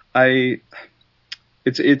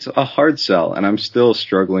 it's a hard sell, and I'm still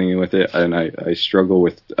struggling with it, and I struggle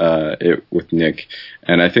with it with Nick,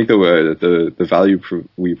 and I think the value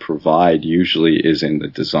we provide usually is in the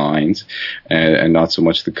designs and not so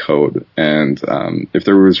much the code. And if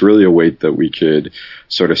there was really a way that we could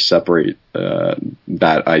sort of separate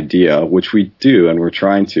that idea, which we do, and we're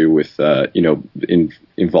trying to with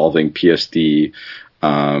involving PSD,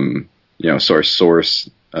 source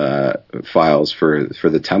files for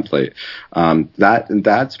the template.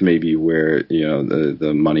 That's maybe where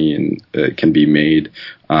the money can be made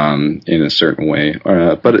in a certain way.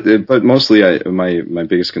 But mostly, my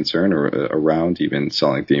biggest concern around even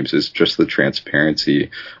selling themes is just the transparency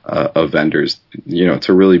of vendors.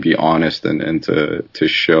 To really be honest and to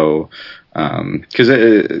show, because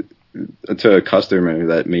to a customer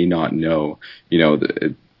that may not know,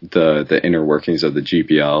 the inner workings of the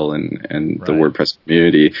GPL and right. the WordPress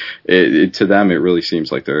community, to them it really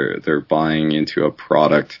seems like they're buying into a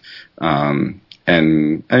product, and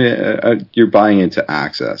you're buying into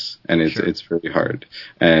access, and it's very hard.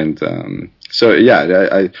 And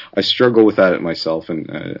I struggle with that myself, and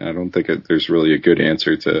I don't think there's really a good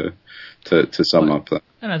answer to sum up that.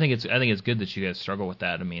 And I think it's good that you guys struggle with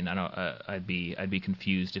that. I mean, I'd be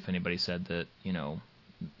confused if anybody said that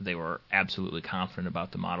they were absolutely confident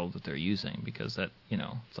about the model that they're using, because that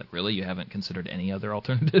it's like, really, you haven't considered any other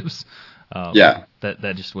alternatives.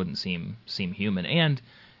 That just wouldn't seem human. And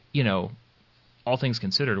all things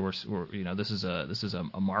considered, we're this is a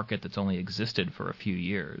market that's only existed for a few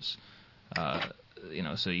years.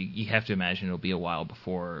 So you have to imagine it'll be a while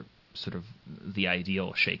before sort of the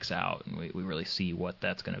ideal shakes out, and we really see what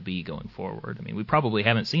that's going to be going forward. I mean, we probably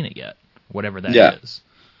haven't seen it yet, whatever that is.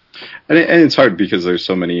 And it's hard because there's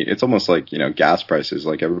so many. It's almost like gas prices.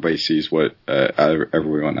 Like, everybody sees what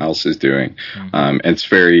everyone else is doing, and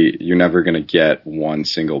it's you're never going to get one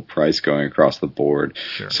single price going across the board.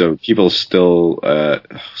 Sure. So people still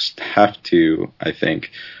have to, I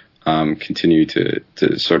think, continue to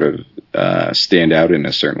sort of stand out in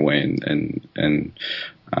a certain way and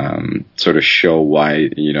sort of show why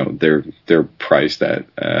they're priced at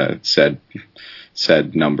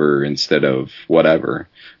said number instead of whatever.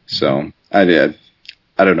 So I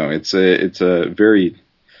don't know. It's a very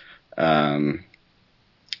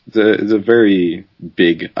it's a very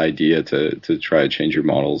big idea to try to change your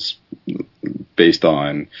models based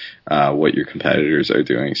on what your competitors are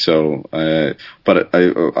doing. So, but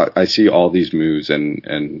I see all these moves,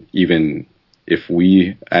 and even if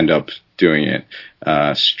we end up doing it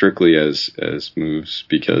strictly as moves,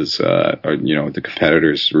 because the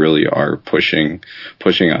competitors really are pushing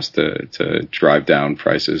us to drive down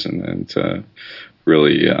prices and to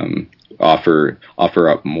really offer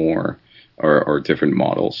up more or different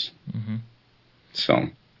models. Mm-hmm. So.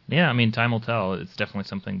 Yeah, I mean, time will tell. It's definitely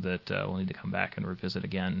something that we'll need to come back and revisit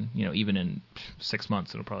again. Even in 6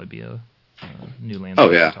 months, it'll probably be a new landscape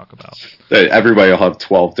to talk about. Everybody will have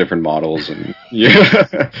 12 different models, and you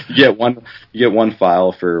get one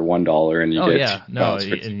file for $1, and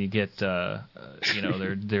you get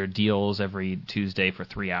their deals every Tuesday for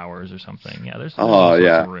 3 hours or something. Yeah, there's all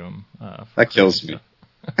sorts of room. That kills me.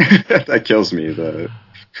 That kills me.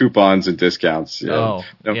 coupons and discounts. Oh,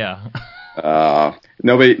 yeah.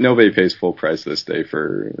 Nobody pays full price these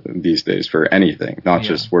days for anything, not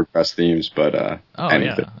just WordPress themes, but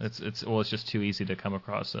anything. Yeah, it's just too easy to come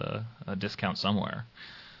across a discount somewhere.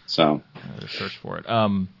 So search for it.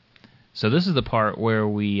 So this is the part where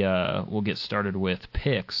we'll get started with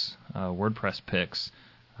picks, WordPress picks.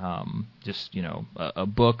 Just a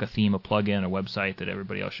book, a theme, a plugin, a website that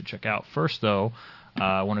everybody else should check out. First, though,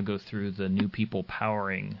 I want to go through the new people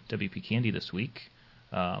powering WPCandy this week.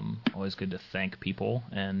 Always good to thank people,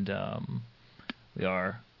 and we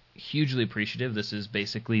are hugely appreciative. This is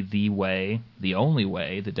basically the only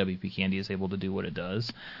way that WPCandy is able to do what it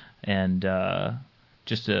does. And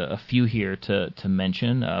just a few here to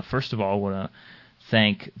mention. First of all, I want to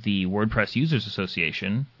thank the WordPress Users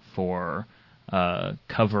Association for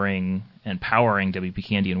covering and powering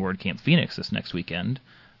WPCandy and WordCamp Phoenix this next weekend,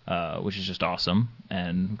 which is just awesome.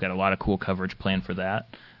 And we've got a lot of cool coverage planned for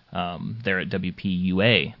that. They're at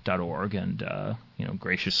WPUA.org and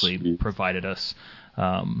graciously provided us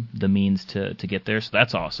the means to get there, so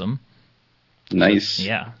that's awesome. Nice.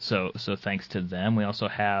 Yeah, so thanks to them. We also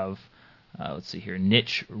have, let's see here,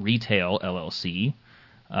 Niche Retail LLC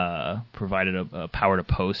provided a power to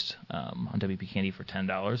post on WPCandy for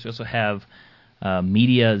 $10. We also have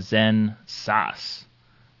Media Zen SaaS.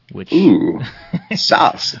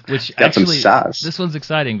 SaaS. Which got actually, some SaaS. This one's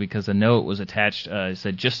exciting because a note was attached. It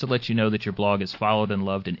said, just to let you know that your blog is followed and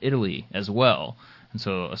loved in Italy as well. And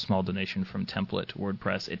so a small donation from Template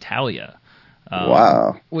WordPress Italia.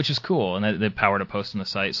 Wow. Which is cool, and they power to post on the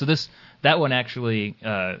site. So that one actually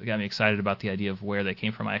got me excited about the idea of where they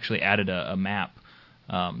came from. I actually added a map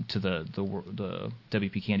to the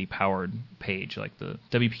WPCandy powered page, like the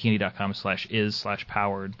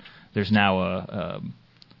wpcandy.com/is/powered. There's now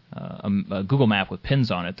a Google map with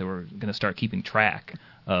pins on it that we're going to start keeping track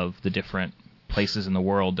of the different places in the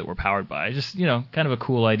world that we're powered by. Just, kind of a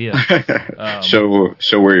cool idea. Show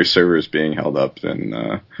where your server is being held up,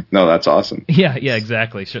 and no, that's awesome. Yeah,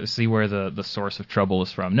 exactly. See where the source of trouble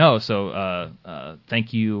is from. No, so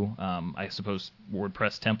thank you, I suppose,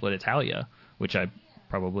 WordPress Template Italia, which I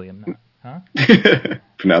probably am not. Huh?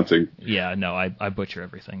 Pronouncing. Yeah, no, I butcher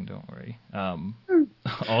everything, don't worry.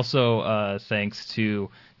 Also, thanks to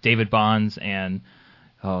David Bonds and,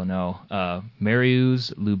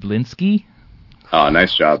 Mariusz Lublinski. Oh,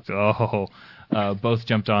 nice job. Both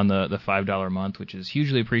jumped on the $5 a month, which is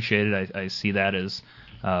hugely appreciated. I see that as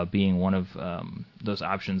being one of those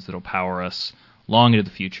options that'll power us long into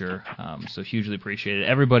the future. So hugely appreciated.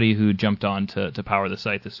 Everybody who jumped on to power the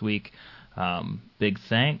site this week, big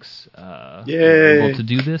thanks. Yay! We're able to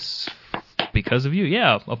do this because of you.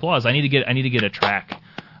 Yeah, applause. I need to get a track.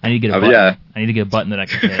 I need to get a button. Yeah. I need to get a button that I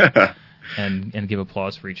can hit and give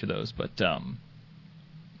applause for each of those. But so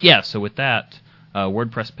with that,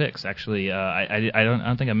 WordPress picks. Actually, I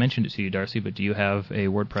don't think I mentioned it to you, Darcy. But do you have a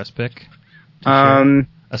WordPress pick?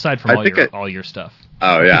 Aside from all your stuff.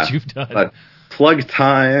 Oh yeah, that you've done. But plug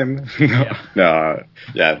time. Yeah.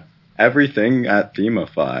 Everything at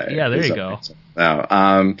Themify. Yeah, there you go. Now,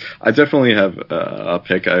 I definitely have a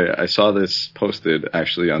pick. I saw this posted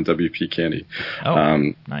actually on WPCandy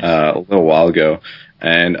nice. A little while ago,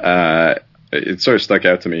 and it sort of stuck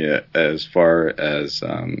out to me as far as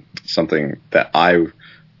something that I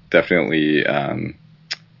definitely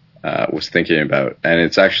was thinking about, and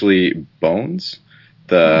it's actually Bones,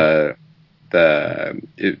 the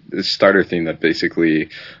starter theme that basically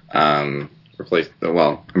I'm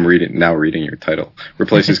reading your title.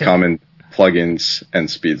 Replaces common plugins and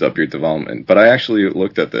speeds up your development. But I actually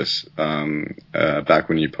looked at this back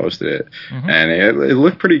when you posted it, and it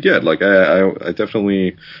looked pretty good. Like I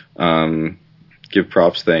definitely give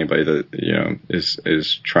props to anybody that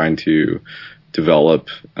is trying to develop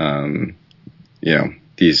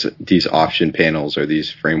these option panels or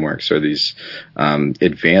these frameworks or these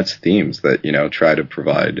advanced themes that try to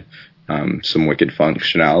provide some wicked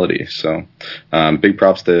functionality. So big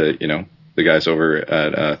props to the guys over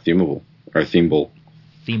at Themable or Themable.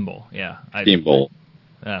 Themable, yeah. Themable.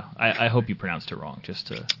 I hope you pronounced it wrong, just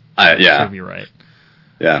to prove you right.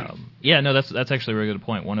 Yeah. No, that's actually a really good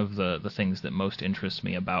point. One of the things that most interests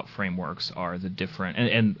me about frameworks are the different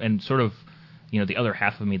and sort of the other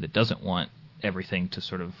half of me that doesn't want everything to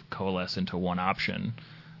sort of coalesce into one option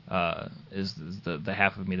is the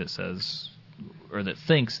half of me that says, or that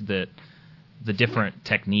thinks that the different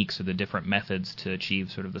techniques or the different methods to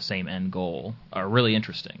achieve sort of the same end goal are really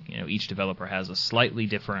interesting. Each developer has a slightly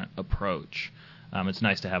different approach. It's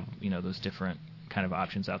nice to have those different kind of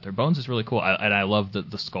options out there. Bones is really cool, and I love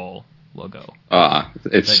the skull logo.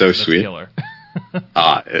 It's so sweet. Killer.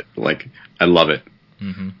 I love it.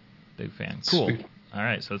 Mm-hmm. Big fan. Cool. Sweet. All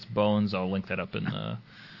right, so it's Bones. I'll link that up in the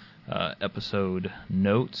episode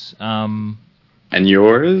notes. And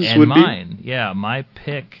yours and would mine, be? Yeah, my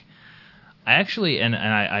pick. I actually, and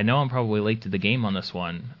I know I'm probably late to the game on this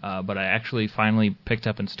one, but I actually finally picked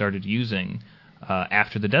up and started using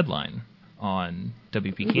After the Deadline on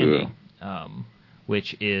WPCandy,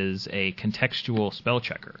 which is a contextual spell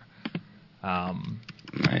checker.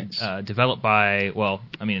 Nice. Developed by,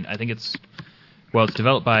 it's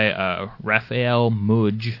developed by Raphael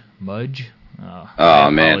Mudge. I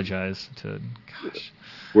apologize to, gosh.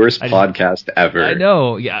 Worst podcast ever. I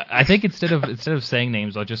know. Yeah, I think instead of saying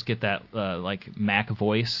names, I'll just get that like Mac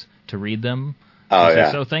voice to read them. Oh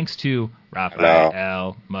yeah. So thanks to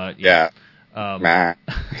Raphael Mudge. Yeah.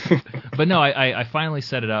 But no, I finally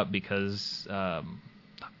set it up because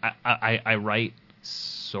I write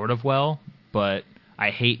sort of well, but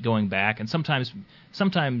I hate going back, and sometimes,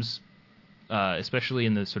 especially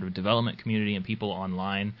in the sort of development community and people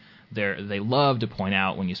online, they love to point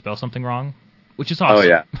out when you spell something wrong, which is awesome. Oh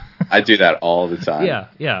yeah, I do that all the time.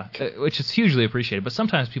 yeah, which is hugely appreciated. But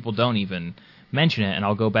sometimes people don't even mention it, and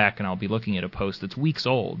I'll go back and I'll be looking at a post that's weeks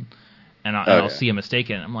old, and I'll see a mistake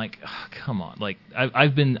in it. I'm like, oh, come on! Like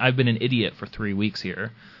I've been an idiot for 3 weeks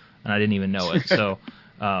here, and I didn't even know it. So.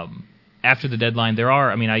 After the Deadline,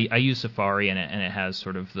 I use Safari, and it has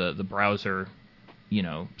sort of the browser,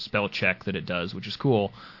 spell check that it does, which is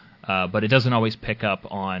cool, but it doesn't always pick up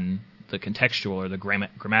on the contextual or the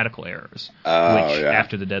grammatical errors, which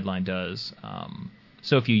After the Deadline does.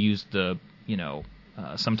 So if you use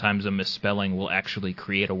sometimes a misspelling will actually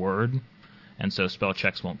create a word, and so spell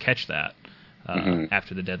checks won't catch that.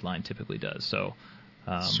 After the Deadline typically does. So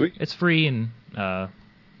Sweet. It's free and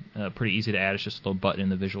pretty easy to add. It's just a little button in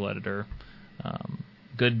the visual editor.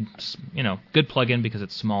 Good plugin because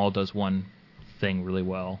it's small, does one thing really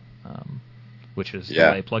well, which is the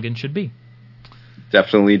way plugin should be.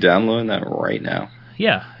 Definitely downloading that right now.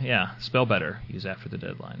 Yeah. Spell better. Use After the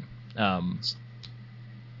Deadline.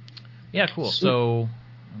 Yeah, cool. So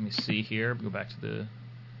let me see here. Go back to the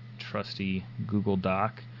trusty Google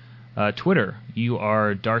Doc. Twitter, you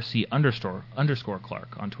are Darcy _ Clark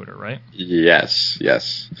on Twitter, right? Yes.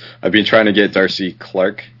 I've been trying to get Darcy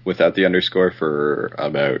Clark without the underscore for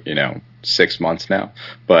about 6 months now.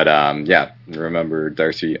 But remember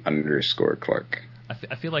Darcy _ Clark.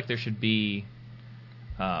 I feel like there should be,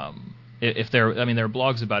 if there are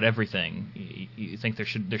blogs about everything. You think there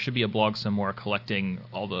should be a blog somewhere collecting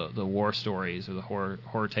all the war stories or the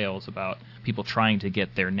horror tales about people trying to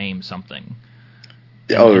get their name something.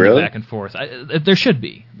 Oh, really? Back and forth. There should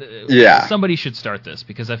be. Yeah. Somebody should start this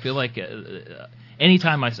because I feel like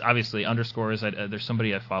anytime obviously underscores, there's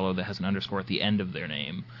somebody I follow that has an underscore at the end of their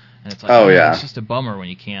name, and it's like, it's just a bummer when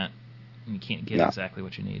you can't get exactly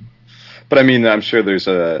what you need. But I'm sure there's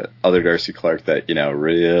other Darcy Clark that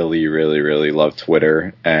really, really, really loved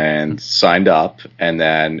Twitter and signed up, and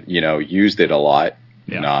then used it a lot,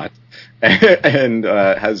 and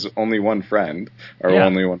has only one friend or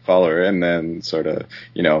only one follower, and then sort of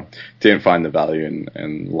didn't find the value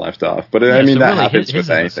and left off. But that really happens with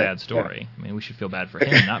anything. His is a sad story. Yeah. We should feel bad for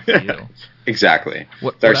him, not for you. Exactly.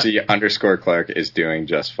 Darcy _ Clark is doing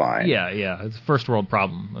just fine. Yeah. It's a first world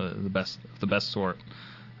problem, the best sort.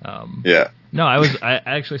 No, I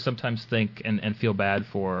actually sometimes think and feel bad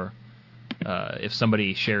for if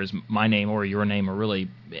somebody shares my name or your name or really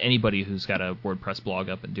anybody who's got a WordPress blog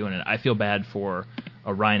up and doing it. I feel bad for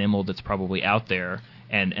a Ryan Immel that's probably out there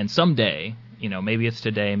and someday, maybe it's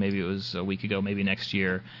today, maybe it was a week ago, maybe next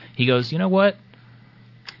year, he goes, you know what?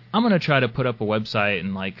 I'm going to try to put up a website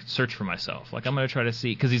and search for myself. I'm going to try to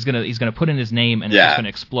see, because he's going to put in his name and it's going to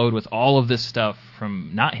explode with all of this stuff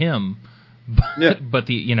from not him, but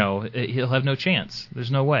he'll have no chance.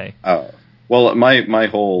 There's no way. Oh. Well, my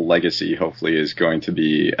whole legacy hopefully is going to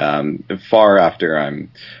be far after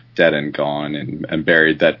I'm dead and gone and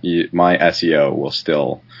buried, that my SEO will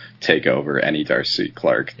still take over any Darcy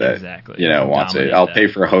Clark that wants it. I'll pay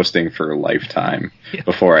for hosting for a lifetime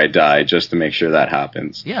before I die just to make sure that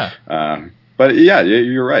happens. Yeah. But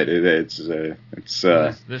you're right. There's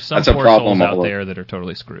some that's a problem out there that are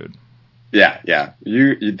totally screwed. Yeah.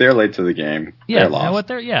 They're late to the game. Yeah, they're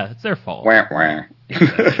lost. It's their fault. Wah.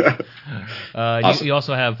 Exactly. Awesome. You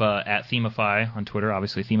also have at Themify on Twitter,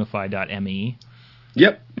 obviously themify.me.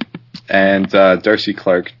 Yep. And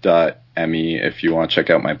darcyclark.me if you want to check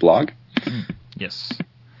out my blog. Yes.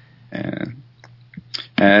 And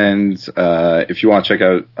if you want to check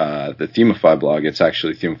out the Themify blog, it's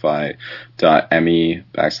actually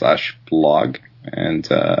themify.me/blog. And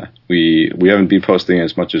we haven't been posting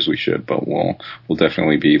as much as we should, but we'll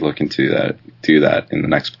definitely be looking to do that in the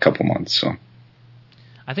next couple months. So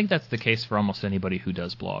I think that's the case for almost anybody who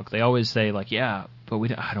does blog. They always say, like, yeah, but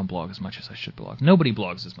I don't blog as much as I should blog. Nobody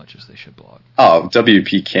blogs as much as they should blog. Oh,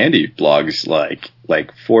 WPCandy blogs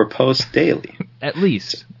like 4 posts daily. At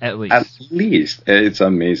least. At least. It's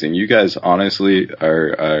amazing. You guys honestly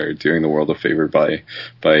are doing the world a favor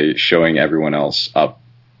by showing everyone else up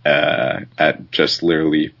at just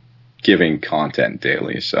literally giving content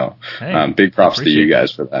daily. So big props to you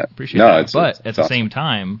guys for that. Appreciate that. But at the same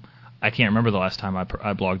time, I can't remember the last time I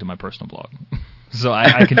blogged in my personal blog. So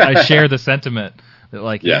I share the sentiment that,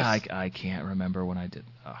 like, yes. I can't remember when I did.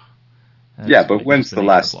 But when's the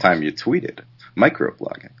last time you tweeted?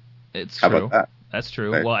 Microblogging. It's How true. About that? That's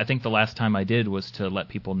true. Right. Well, I think the last time I did was to let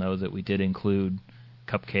people know that we did include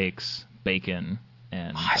cupcakes, bacon,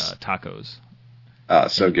 and tacos. Oh,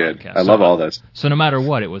 so good. I love all this. So no matter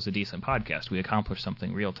what, it was a decent podcast. We accomplished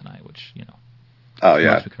something real tonight, which, oh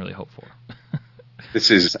yeah, much we can really hope for.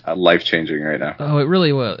 This is life-changing right now. Oh, it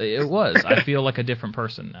really was. It was. I feel like a different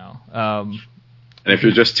person now. And if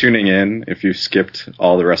you're just tuning in, if you skipped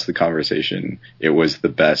all the rest of the conversation, it was the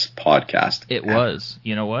best podcast. It was.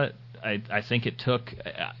 You know what? I think it took...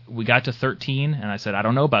 we got to 13, and I said, I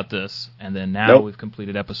don't know about this. And then now we've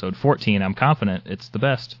completed episode 14. I'm confident it's the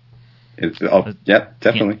best. Yeah,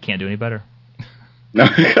 definitely. Can't do any better. No,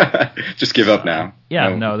 just give up now.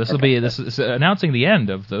 Yeah, this is announcing the end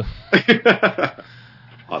of the...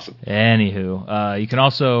 Awesome. Anywho, you can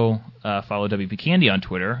also follow WPCandy on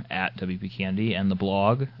Twitter at WPCandy and the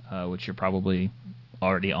blog, which you're probably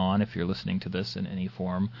already on if you're listening to this in any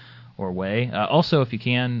form or way. Also, if you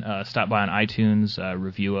can, stop by on iTunes,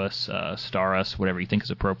 review us, star us, whatever you think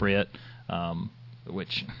is appropriate,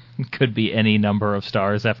 which could be any number of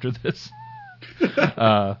stars after this,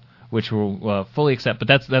 which we'll fully accept. But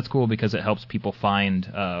that's cool because it helps people find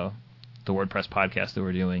the WordPress podcast that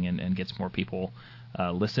we're doing and gets more people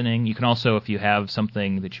listening. You can also, if you have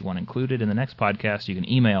something that you want included in the next podcast, you can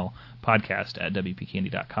email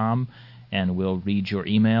podcast@wpcandy.com, and we'll read your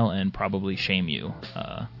email and probably shame you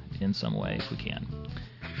in some way if we can.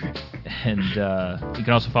 And you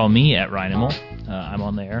can also follow me at Ryan Immel. I'm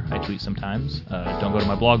on there. I tweet sometimes. Don't go to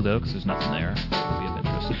my blog, though, because there's nothing there that would be of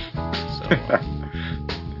interest. So,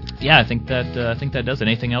 yeah, I think that does it.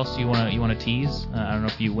 Anything else you want to tease? I don't know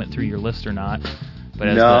if you went through your list or not. But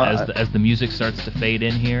as the music starts to fade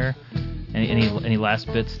in here, any last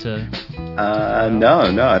bits to?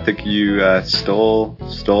 No. I think you stole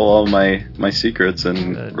all my secrets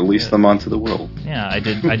and released them onto the world. Yeah, I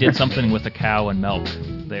did something with a cow and milk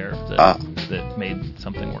there that made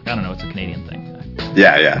something work. I don't know. It's a Canadian thing.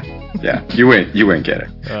 Yeah. You wouldn't get it.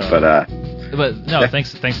 But no. Yeah.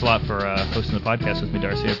 Thanks a lot for hosting the podcast with me,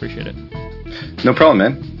 Darcy. I appreciate it. No problem,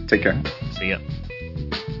 man. Take care. See ya.